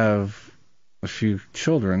 I have a few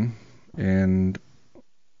children, and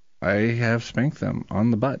I have spanked them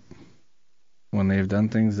on the butt when they've done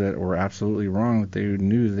things that were absolutely wrong that they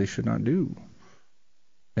knew they should not do.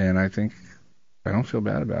 And I don't feel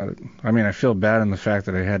bad about it. I mean, I feel bad in the fact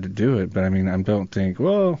that I had to do it, but I mean, I don't think,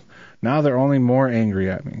 well, now they're only more angry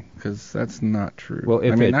at me, because that's not true. Well,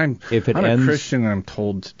 I'm a Christian and I'm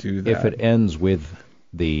told to do that. If it ends with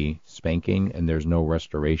the spanking and there's no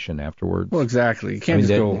restoration afterwards. Well, exactly. You can't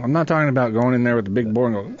go. I'm not talking about going in there with the big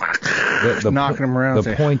board and going, knocking them around.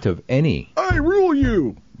 The point of any. I rule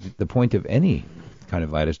you. The point of any kind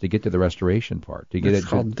of fight is to get to the restoration part. To get it's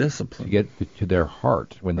called discipline. To get to their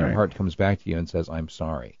heart. When their heart comes back to you and says, I'm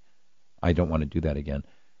sorry. I don't want to do that again.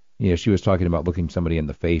 She was talking about looking somebody in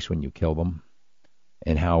the face when you kill them,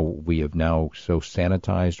 and how we have now so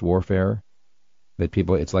sanitized warfare that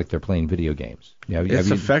people, it's like they're playing video games.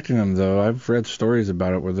 It's affecting them, though. I've read stories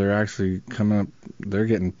about it where they're actually coming up, they're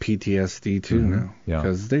getting PTSD too now,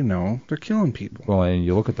 because they know they're killing people. Well, and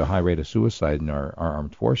you look at the high rate of suicide in our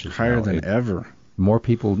armed forces. Higher than ever.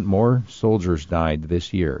 More soldiers died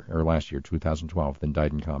this year, or last year, 2012, than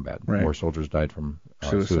died in combat. Right. More soldiers died from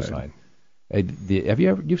suicide.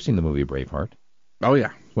 You've seen the movie Braveheart? Oh,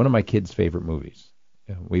 yeah. It's one of my kids' favorite movies.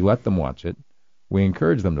 We let them watch it. We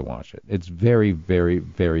encourage them to watch it. It's very, very,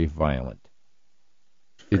 very violent.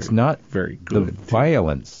 It's not very good. The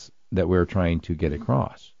violence that we're trying to get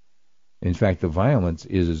across. In fact, the violence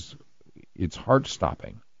it's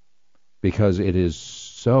heart-stopping, because it is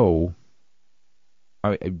so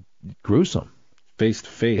gruesome. Face to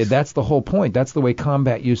face. That's the whole point. That's the way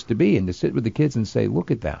combat used to be. And to sit with the kids and say,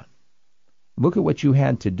 look at that. Look at what you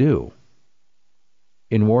had to do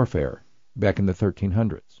in warfare back in the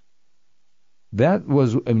 1300s. That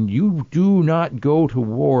was, you do not go to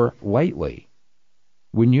war lightly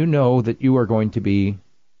when you know that you are going to be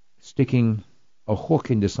sticking a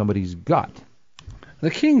hook into somebody's gut. The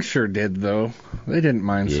King sure did, though. They didn't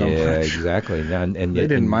mind so much. Yeah, exactly. And they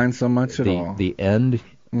didn't mind so much at all. The end.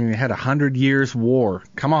 I mean, they had 100 years war.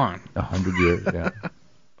 Come on. 100 years, yeah.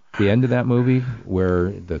 The end of that movie, where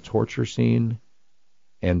the torture scene,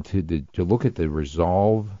 and to look at the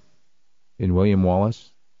resolve in William Wallace,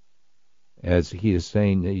 as he is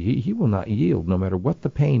saying, he will not yield no matter what the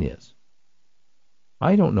pain is.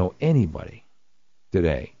 I don't know anybody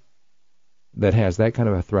today that has that kind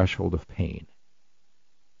of a threshold of pain.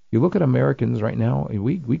 You look at Americans right now,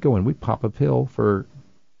 we go and we pop a pill for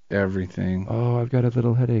everything. Oh, I've got a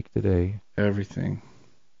little headache today. Everything.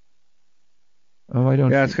 Oh, I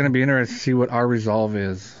don't. Yeah, it's going to be interesting to see what our resolve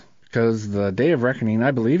is, because the day of reckoning,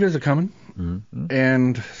 I believe, is coming. Mm-hmm.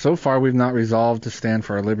 And so far, we've not resolved to stand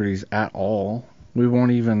for our liberties at all. We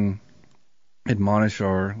won't even admonish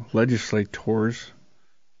our legislators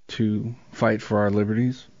to fight for our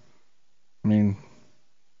liberties. I mean,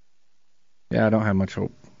 yeah, I don't have much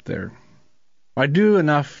hope there. I do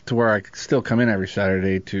enough to where I could still come in every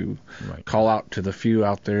Saturday to call out to the few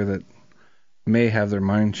out there that may have their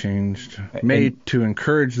mind changed, to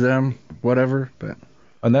encourage them, whatever. But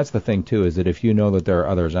and that's the thing too, is that if you know that there are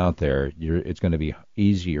others out there, it's going to be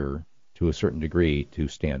easier to a certain degree to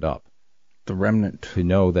stand up. The remnant. To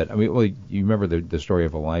know that, you remember the story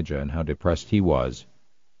of Elijah and how depressed he was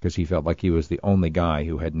because he felt like he was the only guy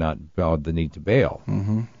who had not bowed the knee to Baal.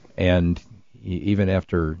 Mm-hmm. And even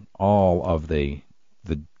after all of the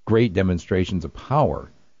great demonstrations of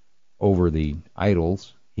power over the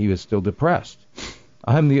idols, he was still depressed.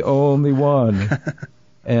 I'm the only one.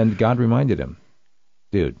 And God reminded him,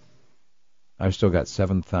 dude, I've still got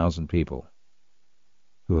 7,000 people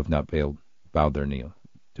who have not bowed their knee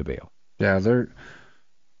to Baal. Yeah,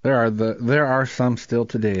 There are some still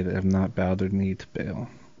today that have not bowed their knee to Baal,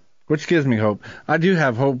 which gives me hope. I do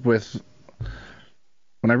have hope with.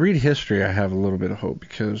 When I read history, I have a little bit of hope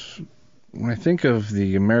because when I think of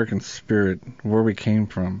the American spirit, where we came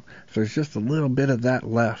from, if there's just a little bit of that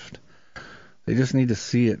left, they just need to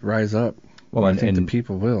see it rise up. Well, I think the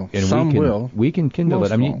people will. And some will. We can kindle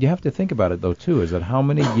it. I mean, won't. you have to think about it, though, too, is that how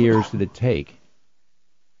many years did it take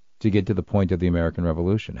to get to the point of the American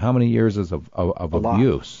Revolution? How many years of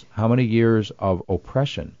abuse? How many years of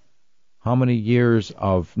oppression? How many years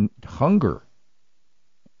of hunger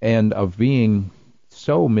and of being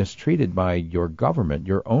so mistreated by your government,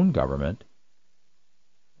 your own government,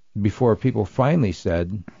 before people finally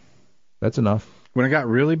said, that's enough? When it got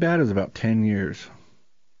really bad, it was about 10 years.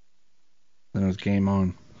 Then it was game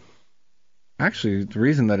on. Actually, the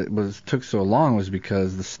reason that it took so long was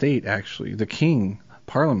because the state the king,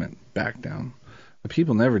 Parliament, backed down. The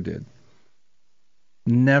people never did.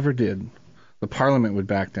 Never did. The Parliament would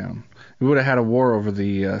back down. We would have had a war over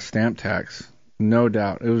the stamp tax, no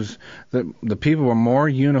doubt. It was the people were more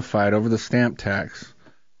unified over the stamp tax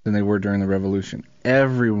than they were during the Revolution.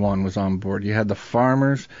 Everyone was on board. You had the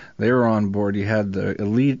farmers, they were on board. You had the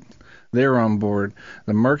elite, they were on board.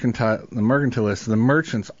 The mercantilists, the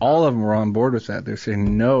merchants, all of them were on board with that. They're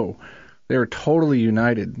saying no. They were totally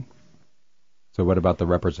united. So what about the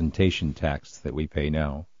representation tax that we pay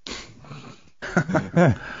now?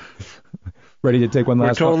 Ready to take one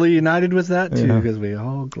last We're totally united with that, too, because we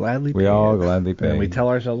all gladly pay. We all gladly pay. And we tell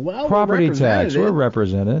ourselves, well, property tax, we're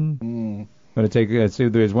represented. I'm going to take, let's see,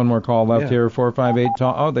 there's one more call left here, 458.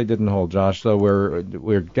 Oh, they didn't hold, Josh, so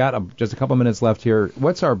we've got just a couple minutes left here.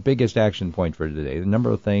 What's our biggest action point for today? The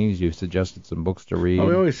number of things, you suggested some books to read. Well,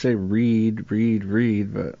 we always say read,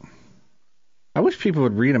 but I wish people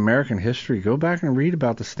would read American history. Go back and read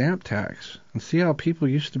about the stamp tax and see how people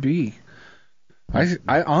used to be.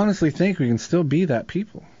 I honestly think we can still be that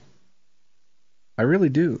people. I really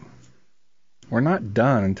do. We're not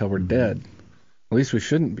done until we're dead. At least we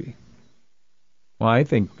shouldn't be. Well, I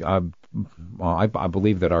think I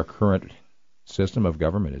believe that our current system of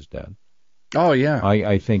government is dead. Oh, yeah.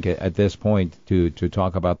 I think at this point to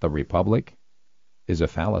talk about the republic is a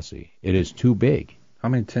fallacy. It is too big. How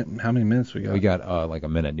many minutes we got? We got like a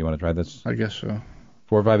minute. Do you want to try this? I guess so.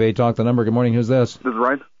 458 talk the number. Good morning. Who's this? This is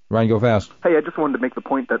Ryan. Ryan, go fast. Hey, I just wanted to make the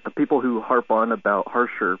point that the people who harp on about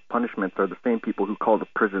harsher punishments are the same people who call the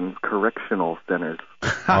prisons correctional centers.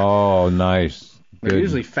 Oh, nice. They're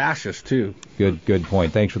usually fascist, too. Good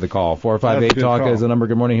point. Thanks for the call. 458 talk is the number.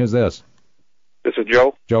 Good morning. Who's this? This is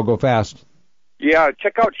Joe. Joe, go fast. Yeah,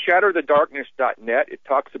 check out shatterthedarkness.net. It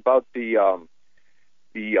talks about the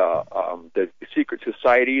secret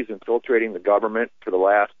societies infiltrating the government for the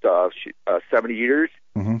last 70 years.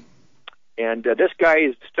 Mm-hmm. And this guy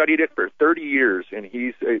has studied it for 30 years, and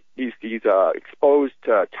he's exposed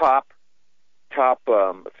top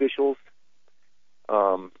officials.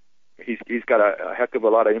 He's got a heck of a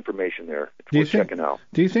lot of information there. It's worth checking out.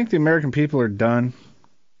 Do you think the American people are done?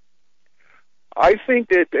 I think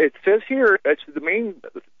that it says here it's the main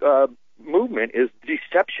movement is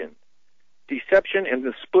deception and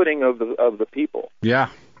the splitting of the people. Yeah,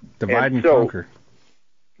 divide and conquer.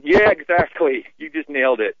 Yeah, exactly. You just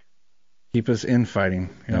nailed it. Keep us infighting.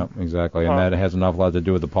 Yeah, exactly. And that has an awful lot to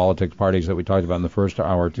do with the politics parties that we talked about in the first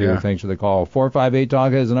hour, too. Yeah. Thanks for the call. 458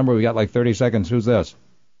 talk is the number. We got like 30 seconds. Who's this?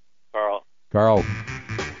 Carl.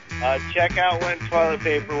 Check out when toilet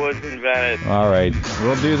paper was invented. All right.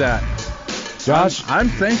 We'll do that. Josh? I'm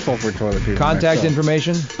thankful for toilet paper. Contact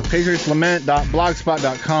information?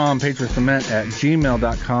 PatriotsLament.blogspot.com,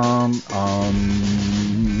 PatriotsLament@gmail.com.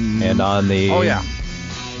 And on the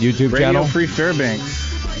YouTube channel? Radio Free Fairbanks.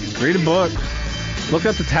 Read a book. Look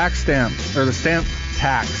up the tax stamp, or the stamp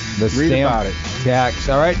tax. Read about it. Tax.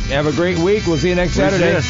 All right. Have a great week. We'll see you next Saturday.